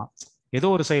வச்சுக்கணுமா, ஏதோ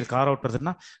ஒரு செயல் கார்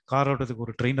ஓட்டுறதுன்னா கார் ஓட்டுறதுக்கு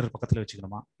ஒரு ட்ரெயினர் பக்கத்துல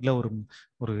வச்சுக்கணுமா, இல்ல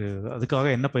ஒரு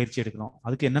அதுக்காக என்ன பயிற்சி எடுக்கணும்,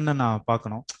 அதுக்கு என்னென்ன நான்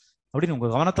பார்க்கணும் அப்படின்னு உங்க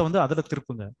கவனத்தை வந்து அதுல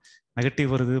திருப்புங்க. நெகட்டிவ்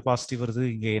வருது பாசிட்டிவ் வருது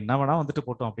இங்க என்ன வேணா வந்துட்டு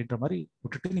போட்டோம் அப்படின்ற மாதிரி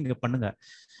விட்டுட்டு நீங்க பண்ணுங்க.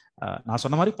 நான்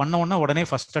சொன்ன மாதிரி பண்ண உடனே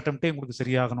ஃபர்ஸ்ட் அட்டெம்ப்டே உங்களுக்கு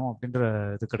சரியாகணும் அப்படின்ற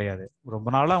இது கிடையாது.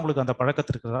 ரொம்ப நாளா உங்களுக்கு அந்த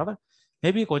பழக்கத்து இருக்கிறதால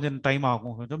மேபி கொஞ்சம் டைம்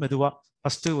ஆகும், கொஞ்சம் மெதுவா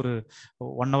ஃபர்ஸ்ட் ஒரு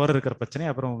 1 hour இருக்கிற பிரச்சனை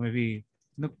அப்புறம் மேபி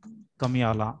இன்னும்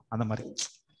கம்மியாகலாம் அந்த மாதிரி.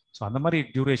 ஸோ அந்த மாதிரி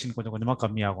டியூரேஷன் கொஞ்சம் கொஞ்சமா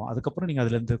கம்மியாகும். அதுக்கப்புறம் நீங்க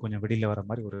அதுல இருந்து கொஞ்சம் வெளியில வர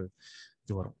மாதிரி ஒரு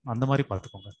இது வரும். அந்த மாதிரி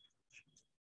பார்த்துக்கோங்க.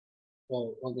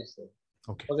 Okay sir.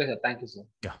 Okay sir, thank you sir.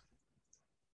 Yeah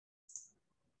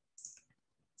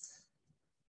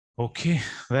okay,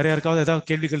 வேற யாருக்காவது ஏதாவது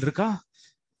கேள்விகள் இருக்கா?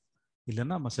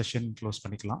 இல்லைன்னா நம்ம செஷன் க்ளோஸ்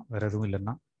பண்ணிக்கலாம், வேற எதுவும்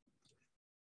இல்லைன்னா.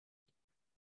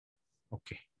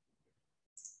 ஓகே,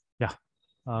 யா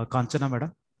காஞ்சனா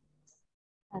மேடம்.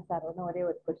 சார் ஒரே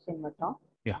ஒரு क्वेश्चन மட்டும்.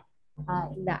 யா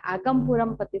இந்த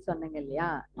அகம்புறம் பத்தி சொன்னீங்க இல்லையா,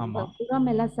 இந்த புறம்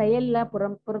எல்லாம் செயல்ல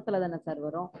புறத்துல தானே சார்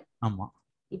வரும்? ஆமா.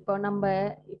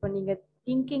 இப்போ நீங்க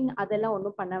திங்கிங் அதெல்லாம்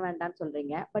ஒன்றும் பண்ண வேண்டாம்னு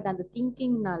சொல்றீங்க. பட் அந்த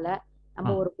திங்கிங்னால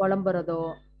நம்ம ஒரு புலம்புறதோ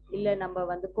இல்ல நம்ம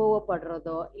வந்து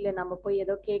கோவப்படுறதோ இல்ல நம்ம போய்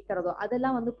ஏதோ கேட்கறதோ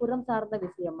அதெல்லாம் வந்து புறம் சார்ந்த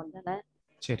விஷயம் தானே.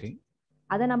 சரி,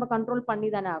 அதை நம்ம கண்ட்ரோல் பண்ணி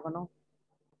தானே ஆகணும்.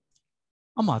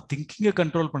 ஆமா, திங்கிங்கை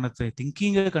கண்ட்ரோல்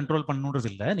பண்ணணுன்றது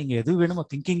இல்லை. நீங்க எது வேணுமோ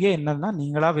திங்கிங்கே என்னன்னா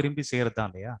நீங்களா விரும்பி செய்யறது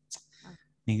தான் இல்லையா.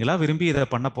 நீங்களா விரும்பி இதை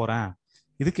பண்ண போறேன்,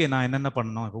 இதுக்கு நான் என்னென்ன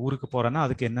பண்ணணும், இப்போ ஊருக்கு போறேன்னா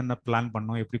அதுக்கு என்னென்ன பிளான்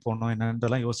பண்ணணும், எப்படி போகணும்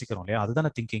என்னன்றலாம் யோசிக்கிறோம் இல்லையா,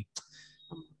 அதுதானே திங்கிங்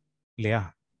இல்லையா?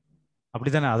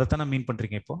 அப்படித்தானே, அதைத்தானே மீன்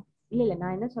பண்றீங்க இப்போ? இல்ல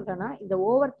நான் என்ன சொல்றேன்னா, இந்த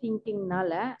ஓவர்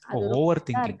திங்கிங்னால ஓவர்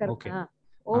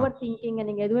திங்கிங்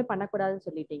நீங்க எதுவுமே பண்ணக்கூடாதுன்னு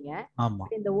சொல்லிட்டீங்க.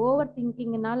 இந்த ஓவர்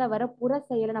திங்கிங்னால வர புற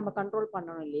செயலை நம்ம கண்ட்ரோல்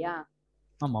பண்ணணும் இல்லையா?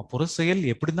 ஆமா, புற செயல்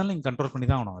எப்படி இருந்தாலும் நீங்க கண்ட்ரோல் பண்ணி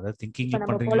தான் ஆகணும். அதாவது திங்கிங்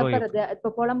பண்றீங்களோ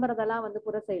இப்ப புலம்புறதெல்லாம் வந்து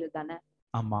புற செயல் தானே.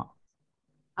 ஆமா,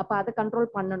 அப்ப அதை கண்ட்ரோல்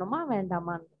பண்ணணுமா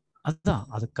வேண்டாமா? அதுதான்,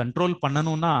 அது கண்ட்ரோல்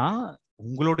பண்ணணும்னா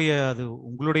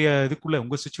உங்களுடைய இதுக்குள்ள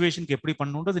உங்க சிச்சுவேஷனுக்கு எப்படி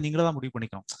பண்ணணுன்றது நீங்களே தான் முடிவு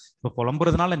பண்ணிக்கணும். இப்போ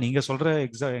புலம்புறதுனால நீங்க சொல்ற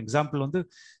எக்ஸாம்பிள் வந்து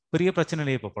பெரிய பிரச்சனை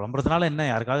இல்லையே. இப்போ புலம்புறதுனால என்ன,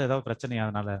 யாருக்காவது ஏதாவது பிரச்சனையா,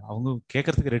 அதனால அவங்க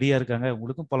கேட்கறதுக்கு ரெடியா இருக்காங்க,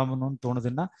 உங்களுக்கும் புலம்பணும்னு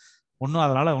தோணுதுன்னா ஒன்னும்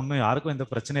அதனால ஒன்னும் யாருக்கும் எந்த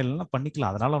பிரச்சனை இல்லைன்னா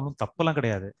பண்ணிக்கலாம், அதனால ஒன்றும் தப்பெல்லாம்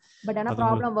கிடையாது. பட் ஆனா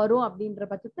ப்ராப்ளம் வரும் அப்படின்ற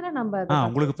பட்சத்துல நம்ம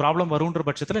உங்களுக்கு ப்ராப்ளம் வரும்ன்ற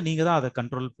பட்சத்துல நீங்க தான் அதை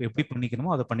கண்ட்ரோல் எப்படி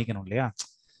பண்ணிக்கணுமோ அதை பண்ணிக்கணும் இல்லையா.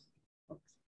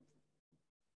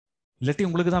 இல்லாட்டி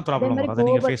உங்களுக்கு தான் ப்ராப்ளம் வரும், அதை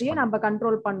நீங்க ஃபேஸ் பண்ணணும். நம்ம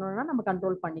கண்ட்ரோல் பண்ணனும்னா நம்ம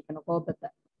கண்ட்ரோல் பண்ணிக்கணும் கோபத்தை.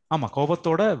 ஆமா,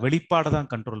 கோபத்தோட வெளிப்பாடை தான்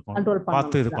கண்ட்ரோல் பண்ணணும்,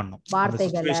 பார்த்து இது பண்ணணும், அந்த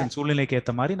சிச்சுவேஷன் சூழ்நிலைக்கு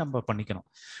ஏற்ற மாதிரி நம்ம பண்ணிக்கணும்.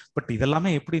 பட்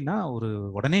இதெல்லாமே எப்படின்னா ஒரு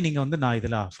உடனே நீங்க வந்து நான்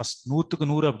இதுல ஃபர்ஸ்ட் 100க்கு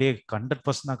 100 அப்படியே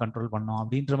 100% தான் கண்ட்ரோல் பண்ணணும்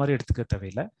அப்படின்ற மாதிரி எடுத்துக்க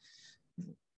தேவையில்லை.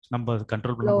 நம்ம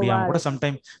கண்ட்ரோல் பண்ண முடியாம கூட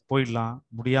சம்டைம் போயிடலாம்,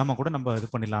 முடியாம கூட நம்ம இது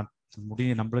பண்ணிடலாம்,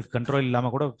 நம்மளுக்கு கண்ட்ரோல்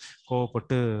இல்லாம கூட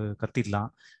கோவப்பட்டு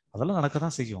கத்திடலாம், அதெல்லாம் நடக்க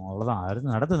தான் செய்யும். அவ்வளவுதான். அது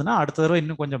நடந்ததுன்னா அடுத்த தடவை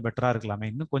இன்னும் கொஞ்சம் பெட்டரா இருக்கலாமே,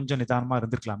 இன்னும் கொஞ்சம் நிதானமா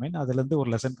இருந்திருக்கலாமே, அதுல இருந்து ஒரு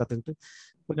லெசன் கத்துக்கிட்டு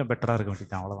கொஞ்சம் பெட்டரா இருக்க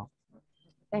வேண்டியதான், அவ்வளவுதான்.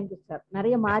 தேங்க்யூ சார்,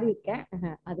 நிறைய மாறி இருக்கேன்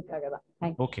அதுக்காக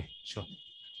தான். Okay, sure.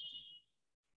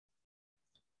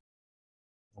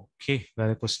 ஓகே, வேற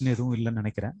क्वेश्चन எதுவும் இல்லைன்னு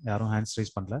நினைக்கிறேன், யாரும் ஹேண்ட்ஸ்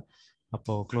ரைஸ் பண்ணல.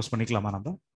 அப்போ க்ளோஸ் பண்ணிக்கலாமா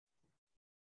நம்ம?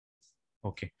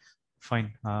 Okay, fine.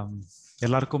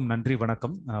 எல்லாருக்கும் நன்றி,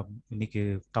 வணக்கம். இன்னைக்கு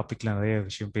டாப்பிக்கில் நிறைய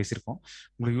விஷயம் பேசியிருக்கோம்.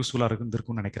 உங்களுக்கு யூஸ்ஃபுல்லாக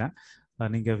இருந்திருக்கும்னு நினைக்கிறேன்.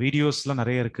 நீங்கள் வீடியோஸ்லாம்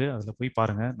நிறைய இருக்குது, அதில் போய்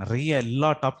பாருங்கள். நிறைய எல்லா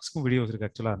டாபிக்ஸ்க்கும் வீடியோஸ் இருக்குது.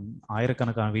 ஆக்சுவலாக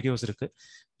ஆயிரக்கணக்கான வீடியோஸ் இருக்குது.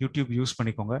 யூடியூப் யூஸ்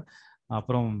பண்ணிக்கோங்க.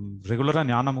 அப்புறம் ரெகுலராக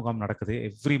ஞான முகாம் நடக்குது,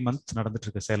 எவ்ரி மந்த்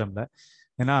நடந்துட்டுருக்கு சேலமில்.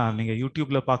 ஏன்னா நீங்கள்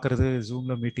யூடியூப்பில் பார்க்குறது,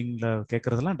 ஜூமில் மீட்டிங்கில்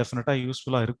கேட்குறதுலாம் டெஃபினட்டாக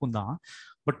யூஸ்ஃபுல்லாக இருக்கும் தான்.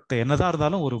 பட் என்னதான்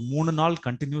இருந்தாலும் ஒரு 3 நாள்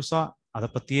கண்டினியூஸாக அதை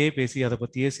பற்றியே பேசி அதை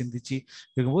பற்றியே சிந்திச்சு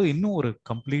இருக்கும்போது இன்னும் ஒரு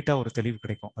கம்ப்ளீட்டாக ஒரு தெளிவு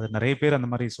கிடைக்கும். அது நிறைய பேர் அந்த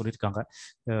மாதிரி சொல்லியிருக்காங்க.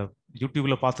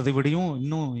 யூடியூப்ல பார்த்ததை விடையும்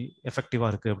இன்னும் எஃபெக்டிவாக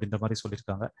இருக்குது அப்படின்ற மாதிரி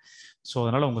சொல்லியிருக்காங்க. ஸோ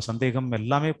அதனால் உங்கள் சந்தேகம்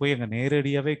எல்லாமே போய் அங்கே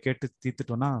நேரடியாகவே கேட்டு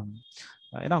தீர்த்துட்டோன்னா,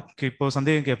 ஏன்னா இப்போ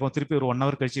சந்தேகம் கேட்போம், திருப்பி ஒரு 1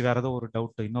 hour கழிச்சு வேறு ஏதோ ஒரு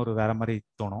டவுட் இன்னொரு வேறு மாதிரி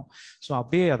தோணும். ஸோ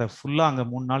அப்படியே அதை ஃபுல்லாக அங்கே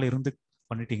 3 நாள் இருந்து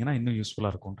பண்ணிட்டீங்கன்னா இன்னும்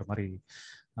யூஸ்ஃபுல்லாக இருக்கும்ன்ற மாதிரி.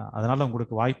 அதனால்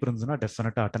உங்களுக்கு வாய்ப்பு இருந்ததுன்னா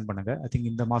டெஃபினட்டாக அட்டன் பண்ணுங்கள். ஐ திங்க்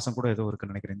இந்த மாதம் கூட ஏதோ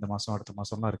இருக்குன்னு நினைக்கிறேன். இந்த மாதம் அடுத்த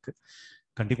மாதம்லாம் இருக்குது.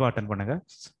 கண்டிப்பாக அட்டன் பண்ணுங்கள்.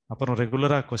 அப்புறம்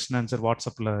ரெகுலராக கொஸ்டின் ஆன்சர்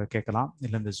வாட்ஸ்அப்பில் கேட்கலாம்.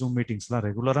 இல்லை இந்த ஜூம் மீட்டிங்ஸ்லாம்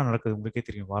ரெகுலராக நடக்குது, உங்களுக்கே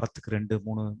தெரியும். வாரத்துக்கு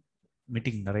 2-3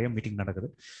 மீட்டிங், நிறைய மீட்டிங் நடக்குது.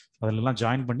 அதிலெல்லாம்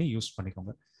ஜாயின் பண்ணி யூஸ்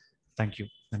பண்ணிக்கோங்க. தேங்க்யூ.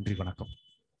 நன்றி, வணக்கம்.